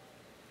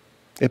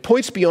 It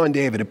points beyond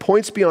David. It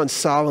points beyond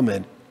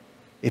Solomon.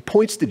 It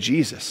points to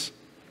Jesus.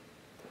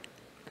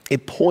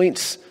 It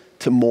points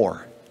to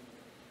more.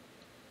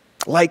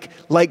 Like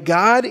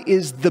God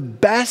is the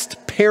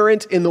best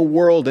parent in the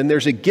world, and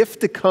there's a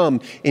gift to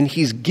come, and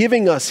he's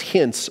giving us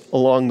hints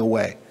along the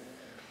way.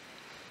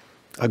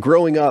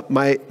 Growing up,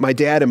 my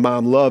dad and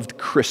mom loved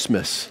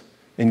Christmas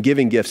and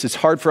giving gifts. It's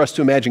hard for us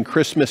to imagine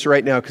Christmas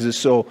right now because it's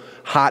so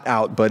hot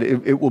out, but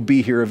it will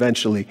be here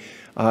eventually.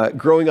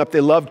 Growing up,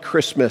 they loved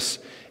Christmas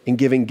and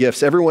giving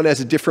gifts. Everyone has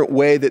a different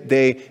way that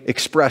they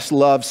express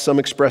love. Some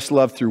express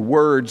love through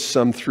words,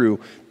 some through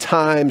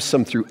time,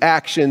 some through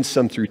actions,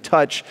 some through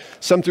touch,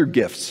 some through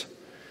gifts.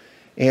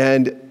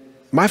 And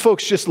my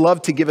folks just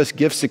loved to give us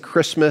gifts at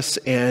Christmas,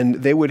 and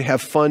they would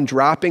have fun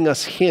dropping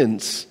us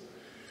hints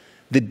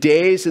the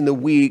days and the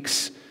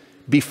weeks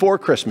before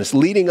Christmas,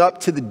 leading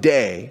up to the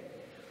day.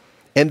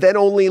 And then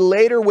only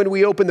later when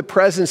we opened the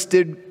presents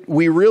did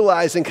we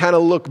realize and kind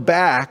of look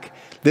back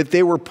that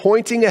they were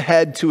pointing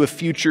ahead to a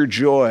future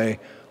joy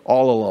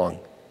all along.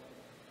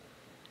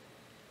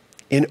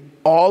 In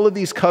all of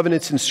these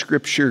covenants in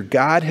Scripture,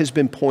 God has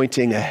been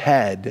pointing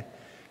ahead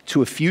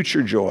to a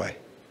future joy,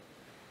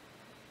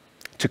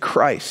 to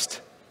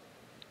Christ.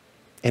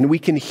 And we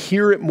can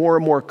hear it more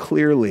and more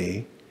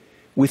clearly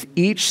with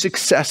each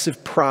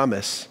successive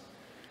promise.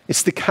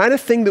 It's the kind of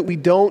thing that we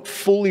don't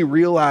fully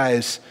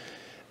realize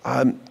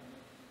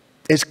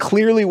as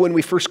clearly when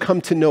we first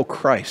come to know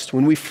Christ,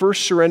 when we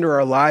first surrender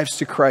our lives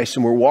to Christ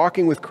and we're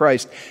walking with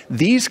Christ.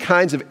 These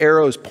kinds of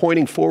arrows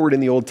pointing forward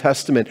in the Old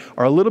Testament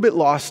are a little bit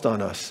lost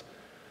on us.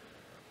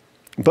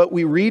 But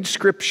we read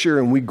Scripture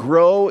and we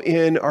grow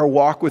in our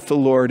walk with the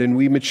Lord and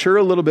we mature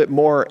a little bit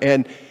more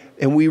and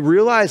we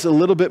realize a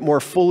little bit more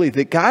fully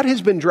that God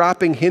has been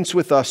dropping hints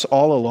with us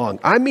all along.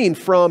 I mean,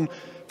 from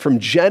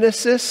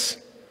Genesis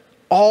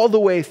all the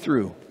way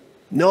through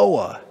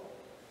Noah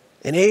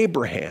and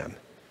Abraham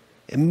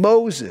and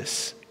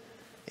Moses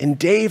and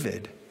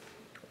David,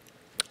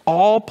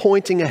 all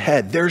pointing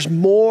ahead. There's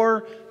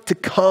more to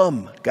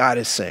come, God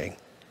is saying.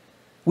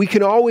 We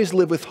can always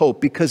live with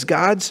hope because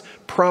God's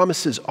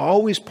promises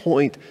always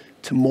point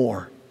to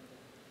more.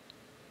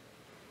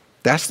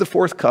 That's the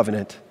fourth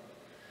covenant.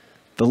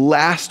 The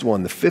last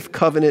one, the fifth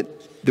covenant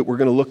that we're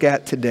going to look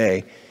at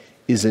today,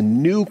 is a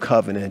new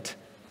covenant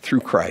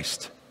through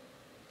Christ.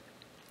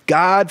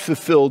 God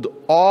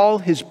fulfilled all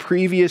his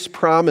previous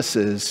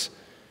promises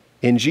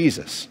in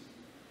Jesus.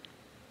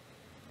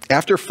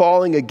 After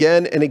falling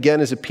again and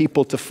again as a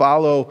people to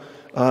follow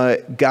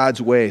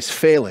God's ways,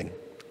 failing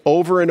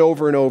over and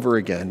over and over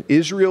again,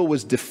 Israel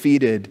was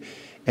defeated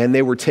and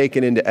they were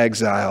taken into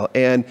exile.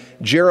 And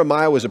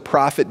Jeremiah was a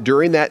prophet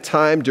during that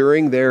time,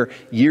 during their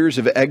years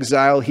of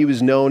exile. He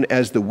was known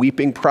as the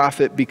weeping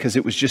prophet because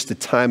it was just a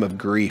time of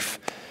grief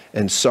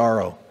and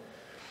sorrow.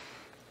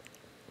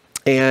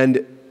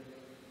 And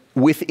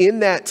within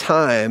that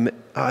time,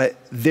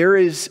 there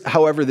is,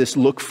 however, this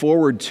look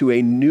forward to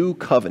a new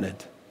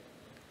covenant.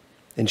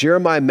 And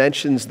Jeremiah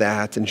mentions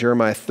that in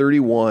Jeremiah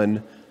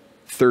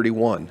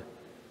 31:31.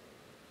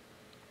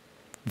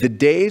 The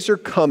days are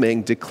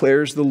coming,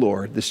 declares the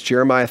Lord, this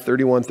Jeremiah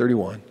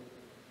 31:31,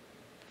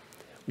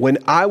 when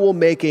I will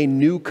make a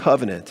new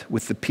covenant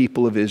with the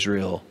people of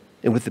Israel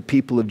and with the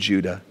people of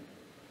Judah.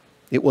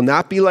 It will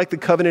not be like the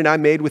covenant I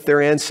made with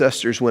their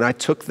ancestors when I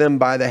took them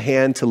by the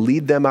hand to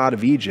lead them out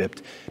of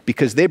Egypt,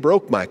 because they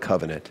broke my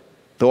covenant,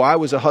 though I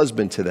was a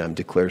husband to them,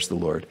 declares the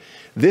Lord.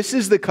 This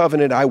is the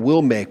covenant I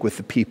will make with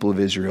the people of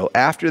Israel.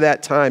 After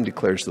that time,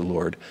 declares the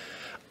Lord,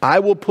 I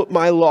will put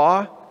my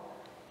law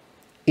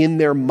in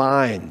their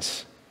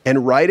minds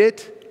and write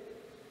it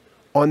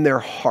on their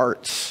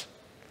hearts.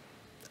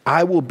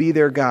 I will be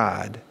their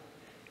God,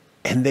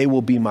 and they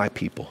will be my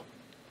people.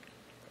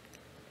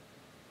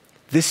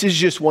 This is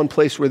just one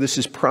place where this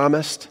is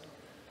promised,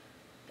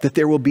 that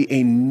there will be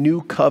a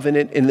new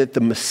covenant and that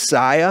the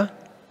Messiah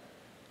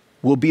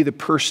will be the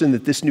person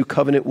that this new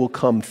covenant will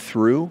come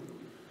through.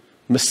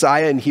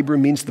 Messiah in Hebrew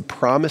means the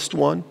promised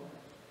one.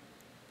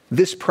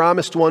 This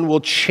promised one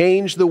will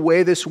change the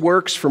way this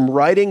works from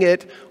writing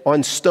it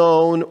on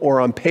stone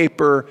or on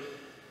paper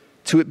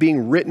to it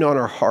being written on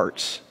our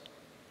hearts.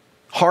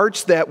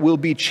 Hearts that will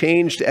be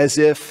changed as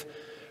if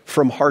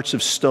from hearts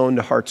of stone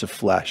to hearts of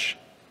flesh.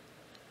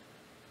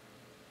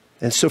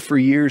 And so for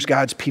years,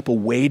 God's people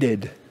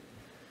waited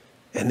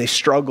and they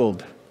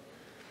struggled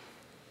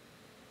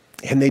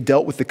and they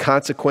dealt with the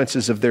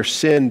consequences of their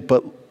sin,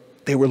 but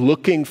they were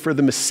looking for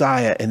the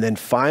Messiah. And then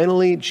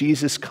finally,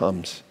 Jesus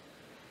comes.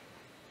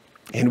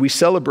 And we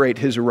celebrate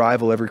his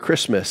arrival every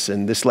Christmas.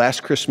 And this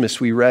last Christmas,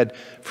 we read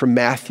from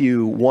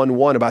Matthew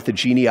 1:1 about the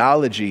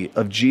genealogy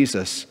of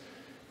Jesus.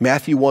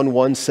 Matthew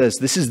 1:1 says,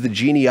 this is the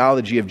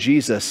genealogy of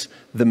Jesus,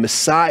 the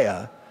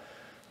Messiah,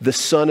 the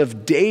son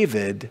of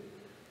David,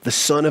 the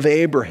son of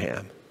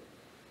Abraham.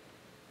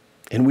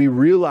 And we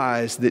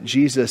realize that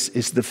Jesus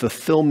is the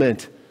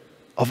fulfillment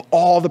of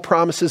all the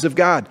promises of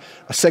God.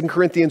 2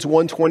 Corinthians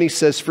 1:20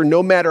 says, for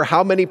no matter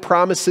how many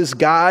promises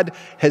God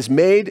has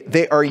made,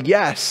 they are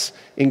yes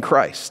in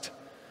Christ.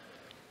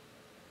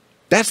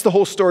 That's the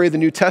whole story of the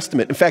New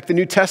Testament. In fact, the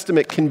New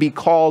Testament can be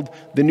called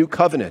the New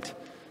Covenant.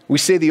 We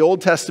say the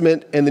Old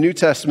Testament and the New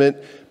Testament,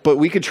 but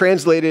we could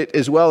translate it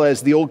as well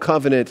as the Old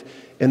Covenant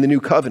and the New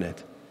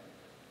Covenant.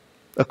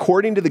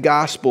 According to the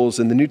Gospels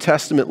and the New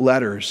Testament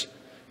letters,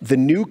 the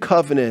New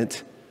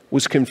Covenant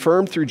was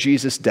confirmed through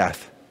Jesus'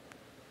 death.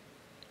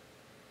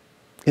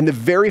 In the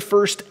very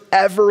first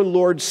ever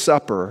Lord's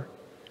Supper,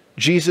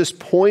 Jesus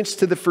points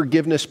to the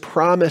forgiveness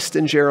promised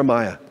in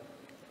Jeremiah.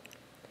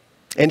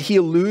 And he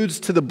alludes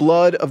to the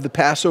blood of the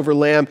Passover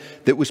lamb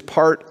that was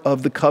part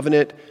of the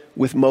covenant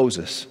with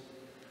Moses.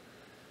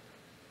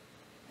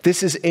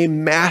 This is a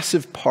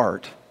massive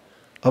part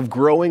of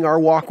growing our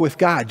walk with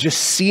God, just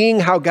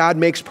seeing how God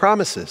makes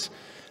promises.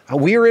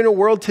 We are in a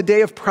world today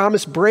of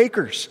promise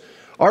breakers.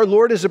 Our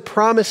Lord is a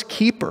promise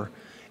keeper,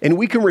 and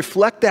we can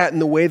reflect that in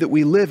the way that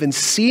we live, and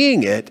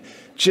seeing it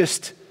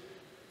just,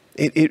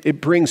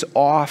 it brings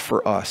awe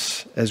for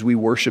us as we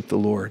worship the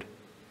Lord.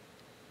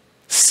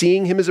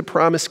 Seeing him as a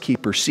promise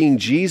keeper, seeing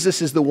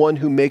Jesus as the one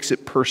who makes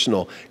it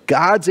personal.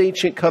 God's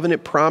ancient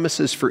covenant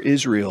promises for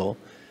Israel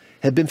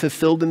have been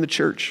fulfilled in the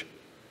church.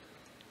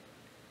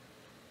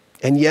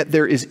 And yet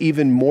there is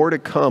even more to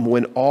come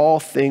when all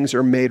things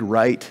are made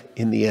right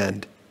in the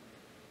end.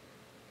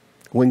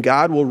 When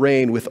God will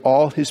reign with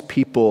all his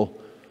people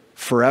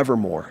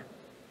forevermore.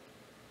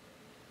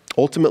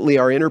 Ultimately,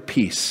 our inner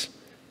peace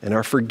and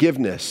our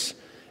forgiveness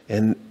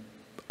and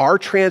our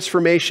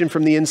transformation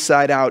from the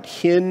inside out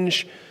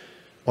hinge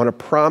on a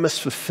promise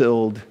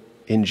fulfilled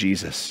in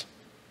Jesus.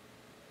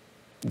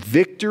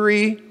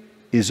 Victory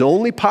is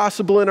only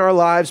possible in our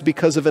lives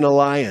because of an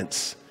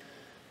alliance,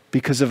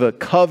 because of a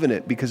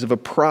covenant, because of a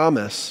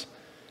promise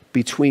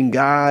between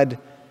God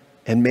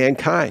and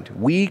mankind.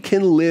 We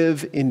can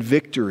live in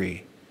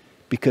victory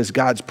because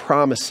God's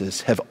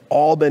promises have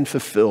all been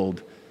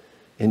fulfilled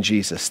in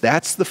Jesus.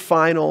 That's the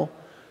final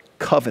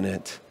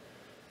covenant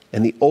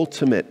and the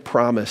ultimate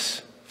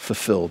promise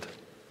fulfilled.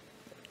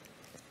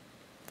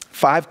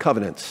 5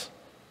 covenants,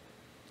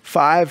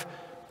 5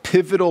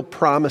 pivotal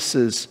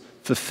promises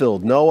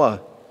fulfilled.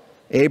 Noah,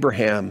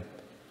 Abraham,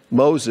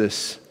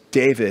 Moses,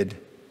 David,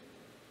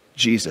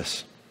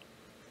 Jesus.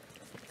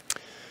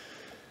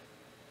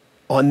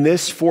 On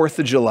this 4th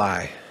of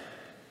July,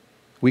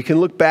 We can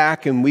look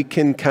back and we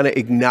can kind of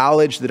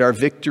acknowledge that our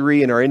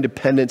victory and our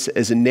independence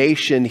as a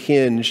nation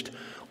hinged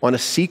on a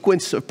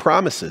sequence of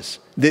promises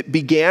that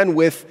began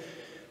with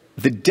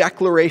the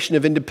Declaration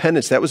of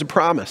Independence. That was a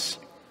promise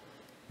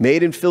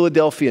made in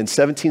Philadelphia in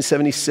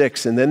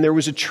 1776. And then there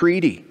was a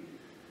treaty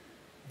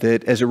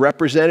that, as a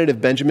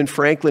representative, Benjamin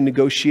Franklin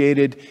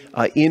negotiated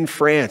in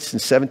France in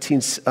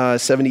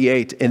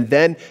 1778. And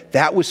then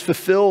that was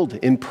fulfilled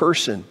in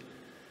person.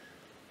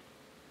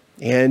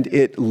 And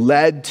it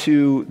led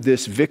to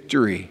this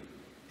victory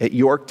at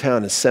Yorktown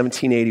in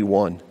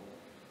 1781.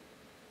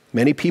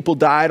 Many people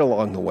died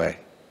along the way.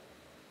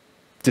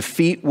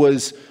 Defeat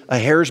was a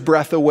hair's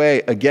breadth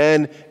away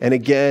again and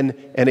again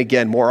and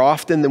again, more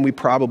often than we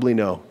probably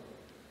know.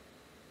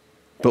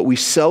 But we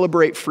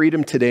celebrate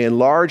freedom today in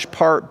large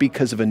part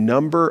because of a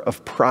number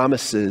of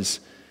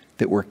promises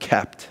that were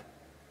kept.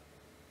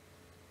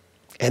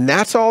 And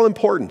that's all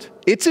important.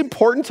 It's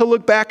important to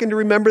look back and to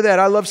remember that.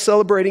 I love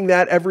celebrating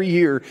that every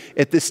year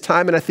at this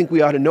time, and I think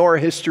we ought to know our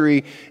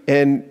history,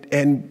 and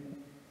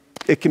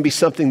it can be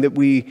something that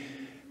we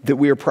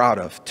are proud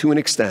of to an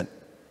extent.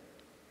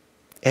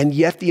 And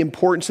yet the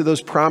importance of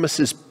those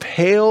promises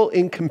pale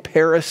in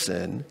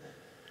comparison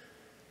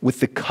with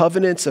the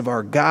covenants of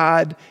our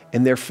God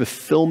and their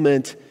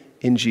fulfillment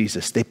in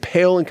Jesus. They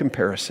pale in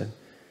comparison.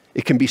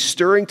 It can be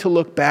stirring to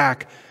look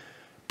back,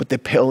 but they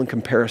pale in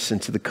comparison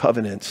to the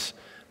covenants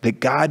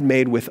that God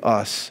made with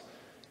us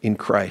in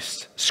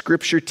Christ.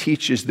 Scripture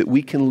teaches that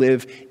we can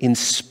live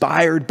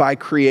inspired by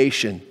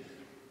creation,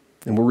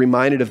 and we're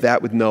reminded of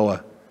that with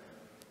Noah.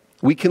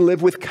 We can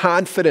live with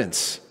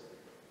confidence.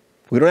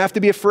 We don't have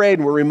to be afraid,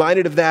 and we're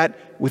reminded of that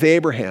with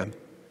Abraham.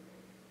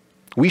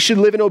 We should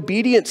live in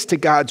obedience to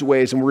God's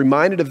ways, and we're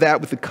reminded of that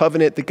with the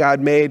covenant that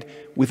God made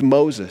with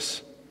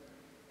Moses.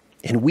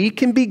 And we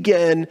can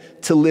begin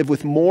to live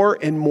with more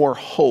and more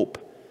hope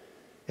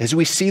as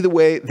we see the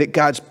way that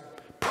God's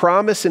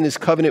promise and his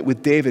covenant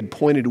with David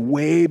pointed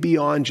way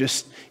beyond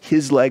just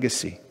his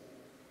legacy.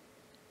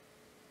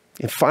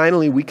 And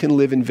finally, we can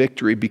live in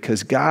victory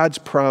because God's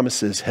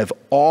promises have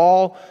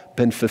all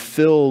been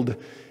fulfilled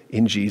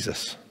in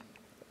Jesus.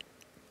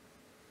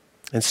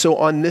 And so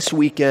on this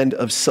weekend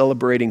of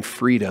celebrating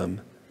freedom,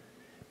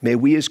 may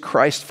we as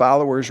Christ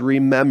followers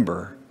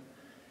remember,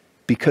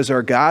 because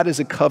our God is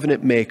a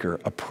covenant maker,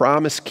 a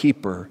promise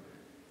keeper,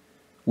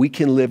 we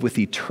can live with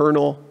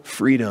eternal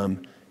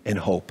freedom and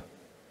hope.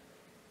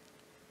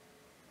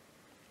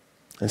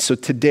 And so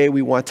today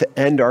we want to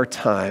end our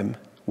time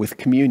with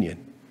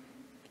communion.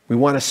 We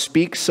want to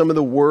speak some of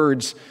the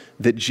words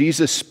that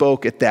Jesus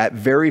spoke at that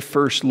very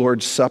first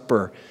Lord's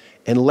Supper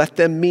and let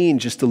them mean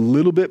just a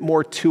little bit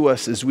more to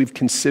us as we've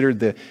considered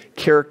the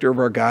character of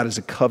our God as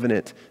a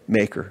covenant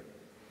maker.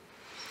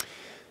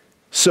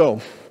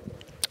 So,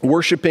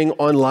 worshiping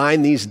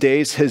online these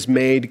days has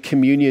made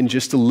communion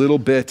just a little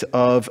bit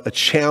of a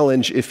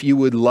challenge. If you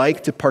would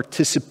like to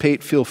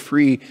participate, feel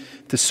free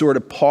to sort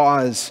of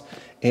pause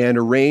and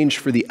arrange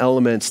for the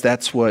elements.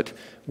 That's what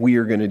we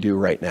are going to do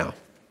right now.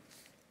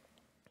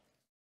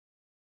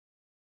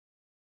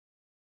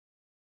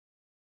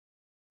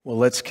 Well,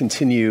 let's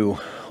continue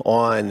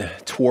on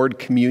toward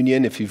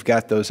communion. If you've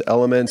got those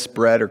elements,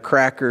 bread or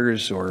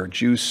crackers or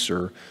juice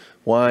or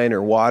wine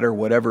or water,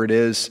 whatever it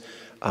is,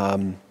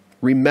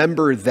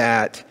 remember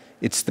that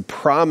it's the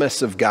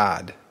promise of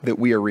God that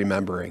we are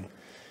remembering.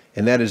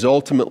 And that is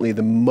ultimately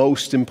the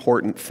most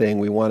important thing.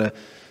 We want to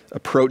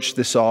approach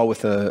this all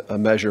with a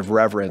measure of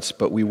reverence,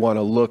 but we want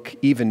to look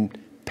even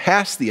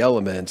past the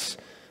elements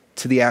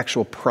to the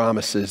actual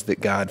promises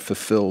that God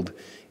fulfilled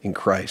in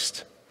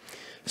Christ.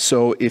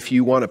 So if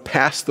you want to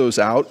pass those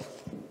out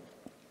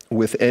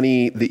with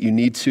any that you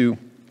need to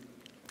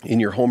in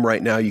your home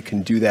right now, you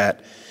can do that.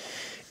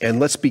 And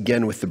let's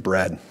begin with the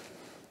bread.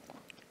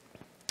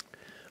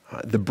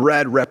 The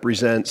bread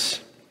represents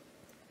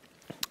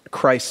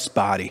Christ's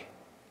body.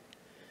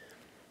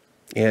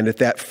 And at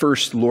that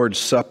first Lord's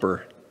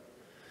Supper,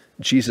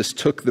 Jesus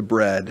took the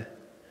bread,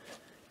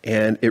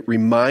 and it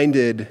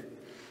reminded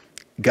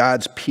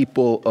God's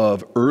people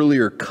of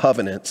earlier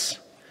covenants,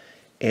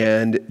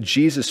 and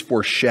Jesus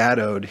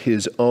foreshadowed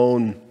his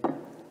own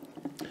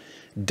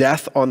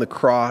death on the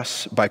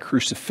cross by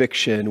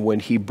crucifixion when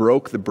he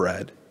broke the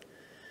bread,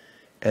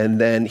 and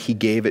then he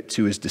gave it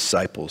to his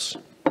disciples.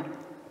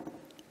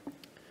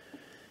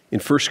 In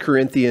 1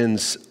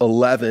 Corinthians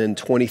 11,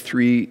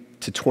 23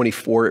 to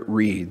 24, it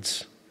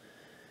reads,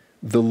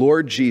 "The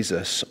Lord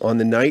Jesus, on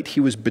the night he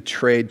was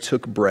betrayed,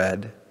 took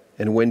bread,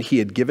 and when he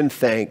had given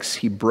thanks,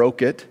 he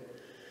broke it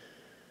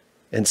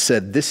and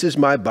said, 'This is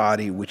my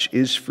body, which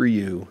is for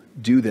you.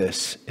 Do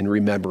this in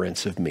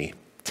remembrance of me.'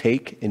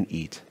 Take and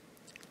eat."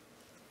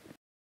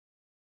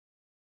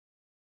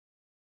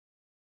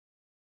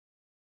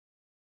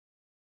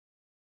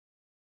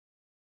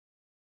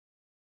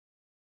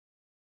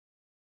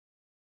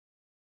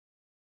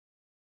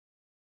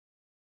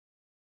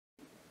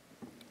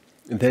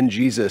 And then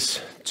Jesus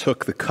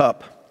took the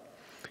cup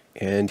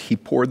and he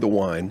poured the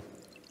wine.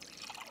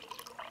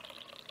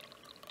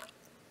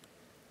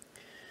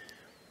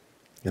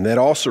 And that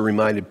also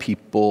reminded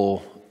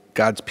people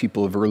God's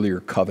people of earlier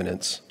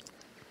covenants.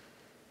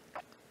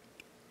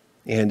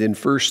 And in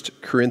 1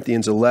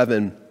 Corinthians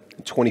 11,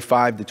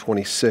 25 to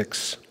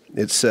 26,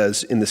 it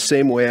says, "In the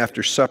same way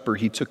after supper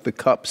he took the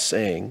cup,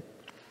 saying,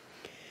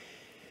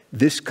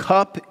 'This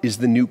cup is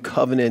the new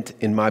covenant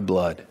in my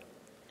blood.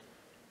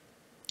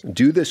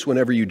 Do this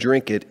whenever you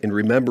drink it in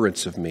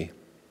remembrance of me.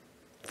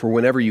 For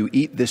whenever you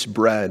eat this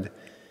bread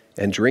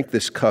and drink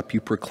this cup,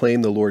 you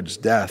proclaim the Lord's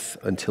death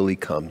until he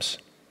comes.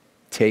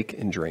 Take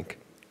and drink.'"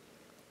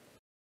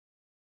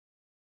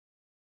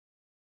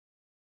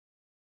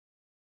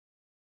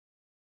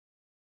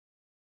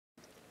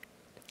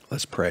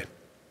 Let's pray.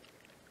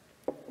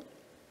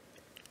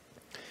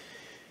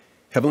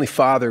 Heavenly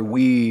Father,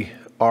 we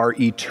are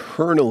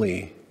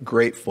eternally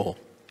grateful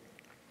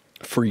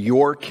for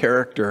your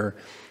character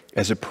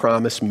as a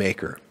promise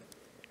maker.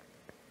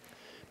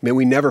 May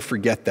we never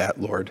forget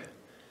that, Lord.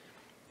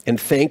 And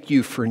thank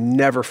you for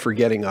never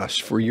forgetting us,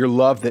 for your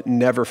love that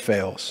never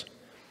fails.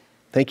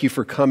 Thank you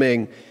for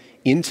coming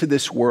into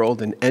this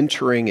world and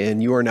entering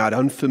in. You are not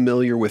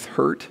unfamiliar with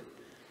hurt.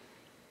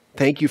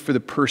 Thank you for the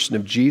person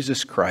of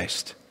Jesus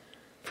Christ,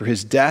 for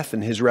his death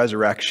and his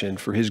resurrection,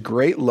 for his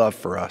great love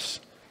for us.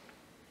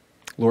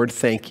 Lord,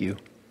 thank you.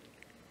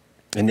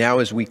 And now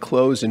as we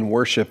close in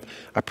worship,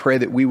 I pray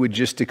that we would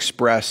just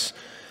express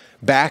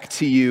back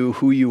to you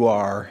who you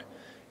are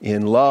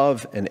in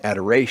love and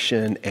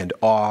adoration and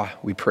awe.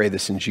 We pray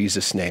this in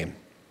Jesus' name.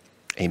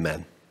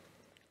 Amen.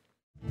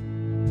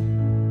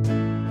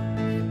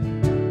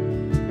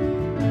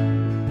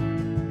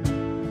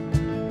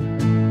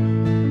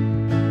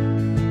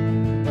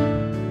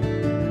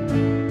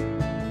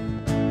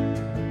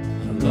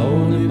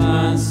 Alone in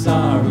my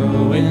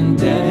sorrow and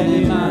dead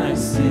in my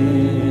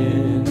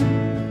sin,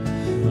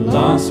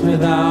 lost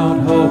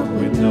without hope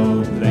with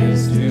no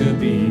place to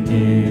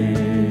begin.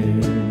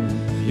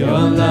 Your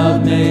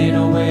love made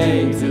a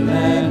way to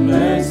let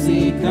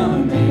mercy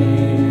come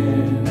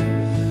in.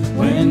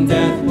 When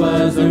death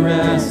was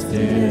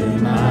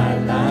arrested, my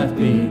life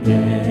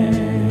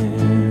began.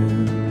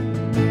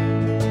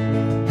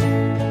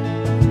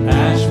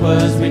 Ash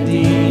was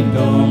redeemed,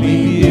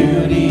 only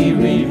beauty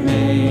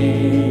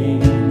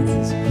remains.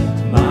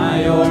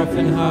 My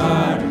orphan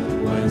heart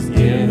was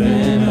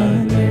given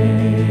a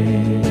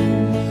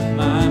name.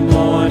 My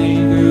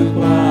mourning grew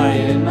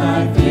quiet,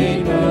 my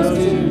feet rose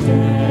to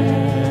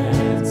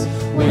dance.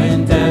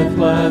 When death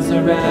was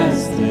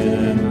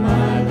arrested,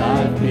 my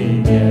life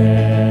began.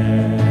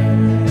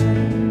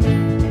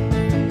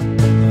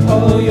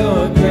 Oh,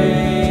 your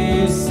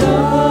grace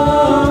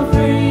so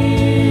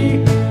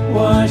free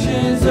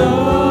washes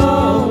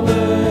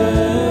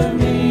over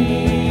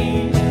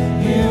me.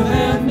 You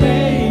have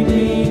made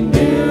me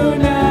new,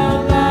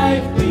 now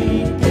life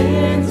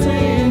begins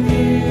with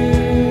you.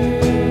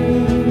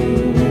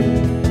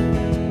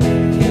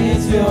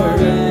 It's your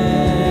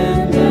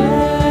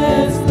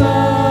endless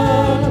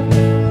love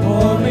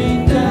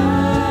pouring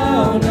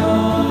down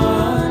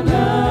on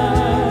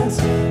us.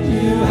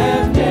 You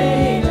have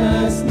made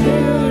us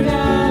new,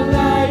 now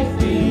life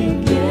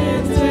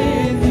begins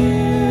with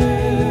you.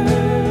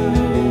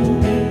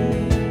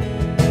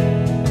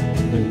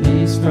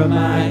 Released from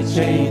my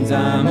chains,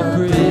 I'm a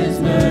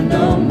prisoner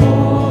no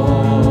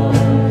more.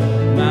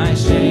 My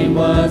shame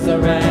was a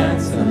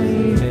ransom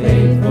he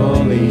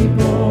faithfully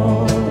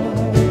bore.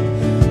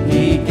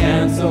 He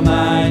canceled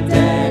my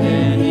debt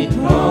and he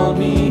called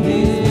me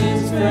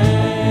his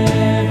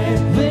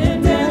friend.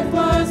 When death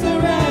was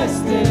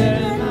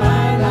arrested,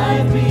 my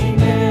life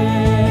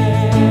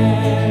began.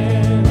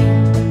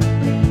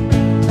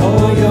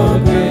 Oh, your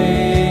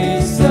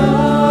grace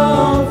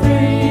so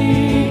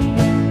free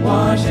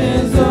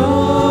washes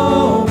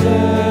over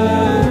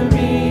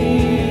me.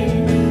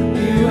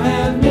 You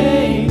have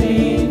made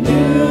me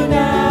new,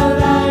 now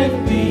life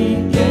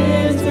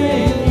begins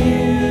with you.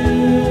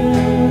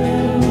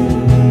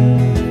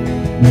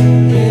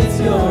 It's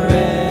your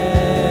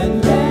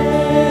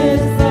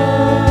endless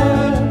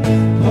love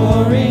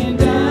pouring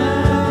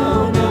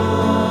down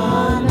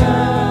on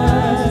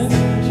us.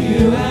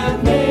 You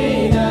have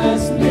made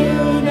us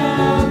new,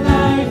 now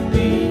life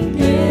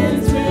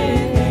begins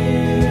with you.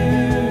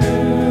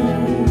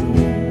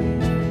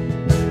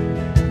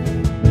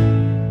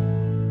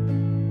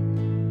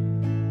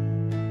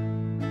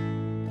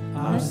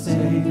 Our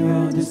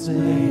Savior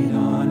displayed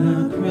on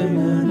a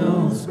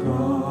criminal's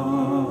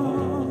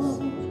cross.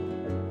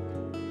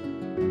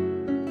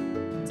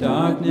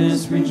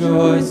 Darkness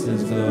rejoiced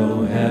as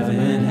though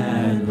heaven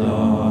had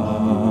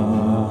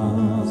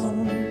lost.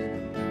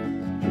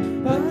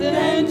 But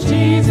then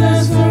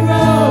Jesus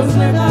arose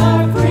with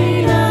our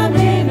freedom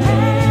in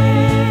hand.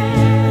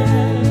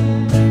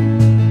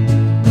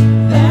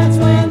 That's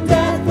when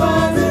death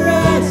was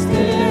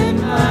arrested,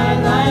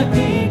 my life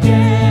began.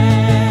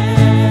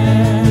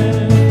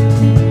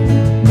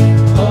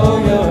 Oh,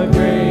 your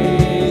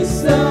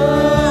grace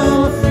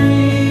so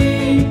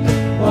free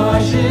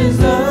washes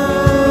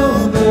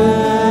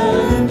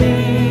over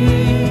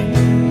me.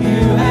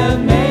 You have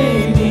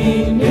made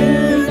me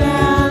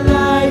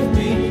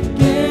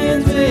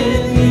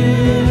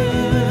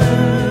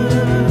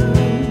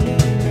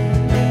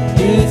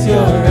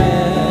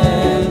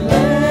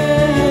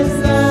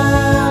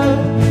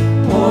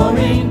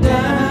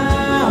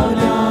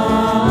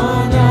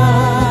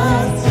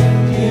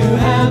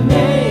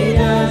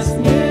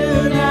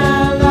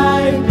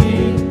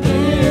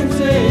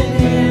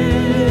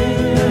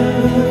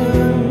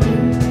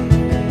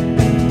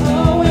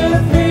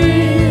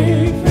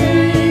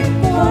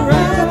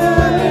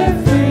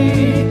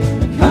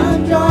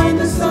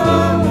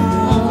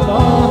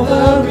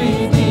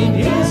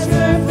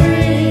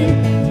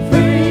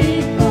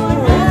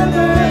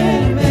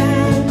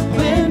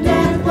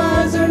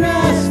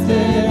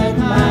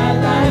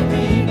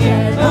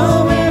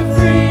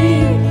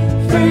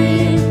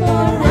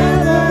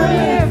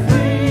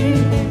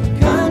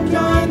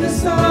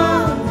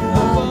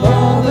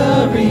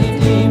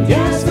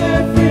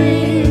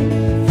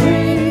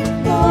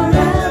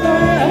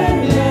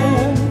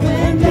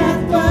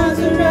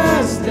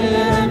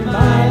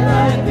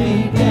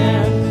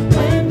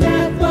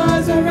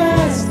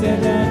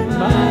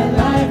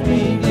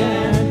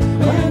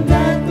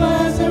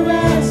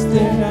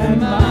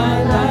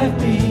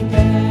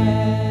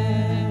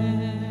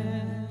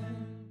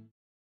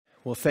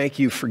thank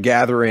you for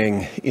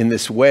gathering in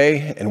this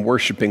way and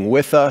worshiping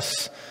with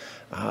us.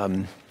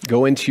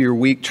 Go into your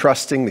week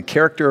trusting the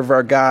character of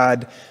our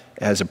God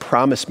as a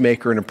promise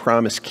maker and a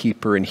promise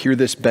keeper, and hear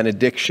this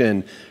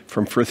benediction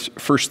from 1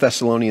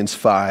 Thessalonians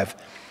 5.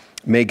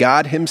 May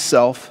God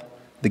himself,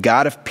 the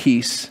God of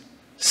peace,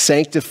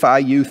 sanctify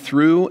you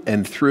through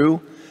and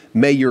through.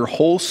 May your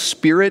whole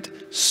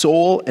spirit,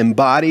 soul, and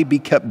body be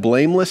kept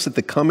blameless at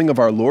the coming of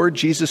our Lord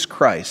Jesus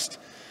Christ.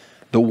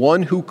 The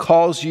one who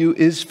calls you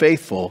is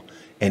faithful,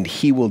 and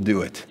he will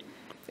do it.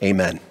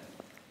 Amen.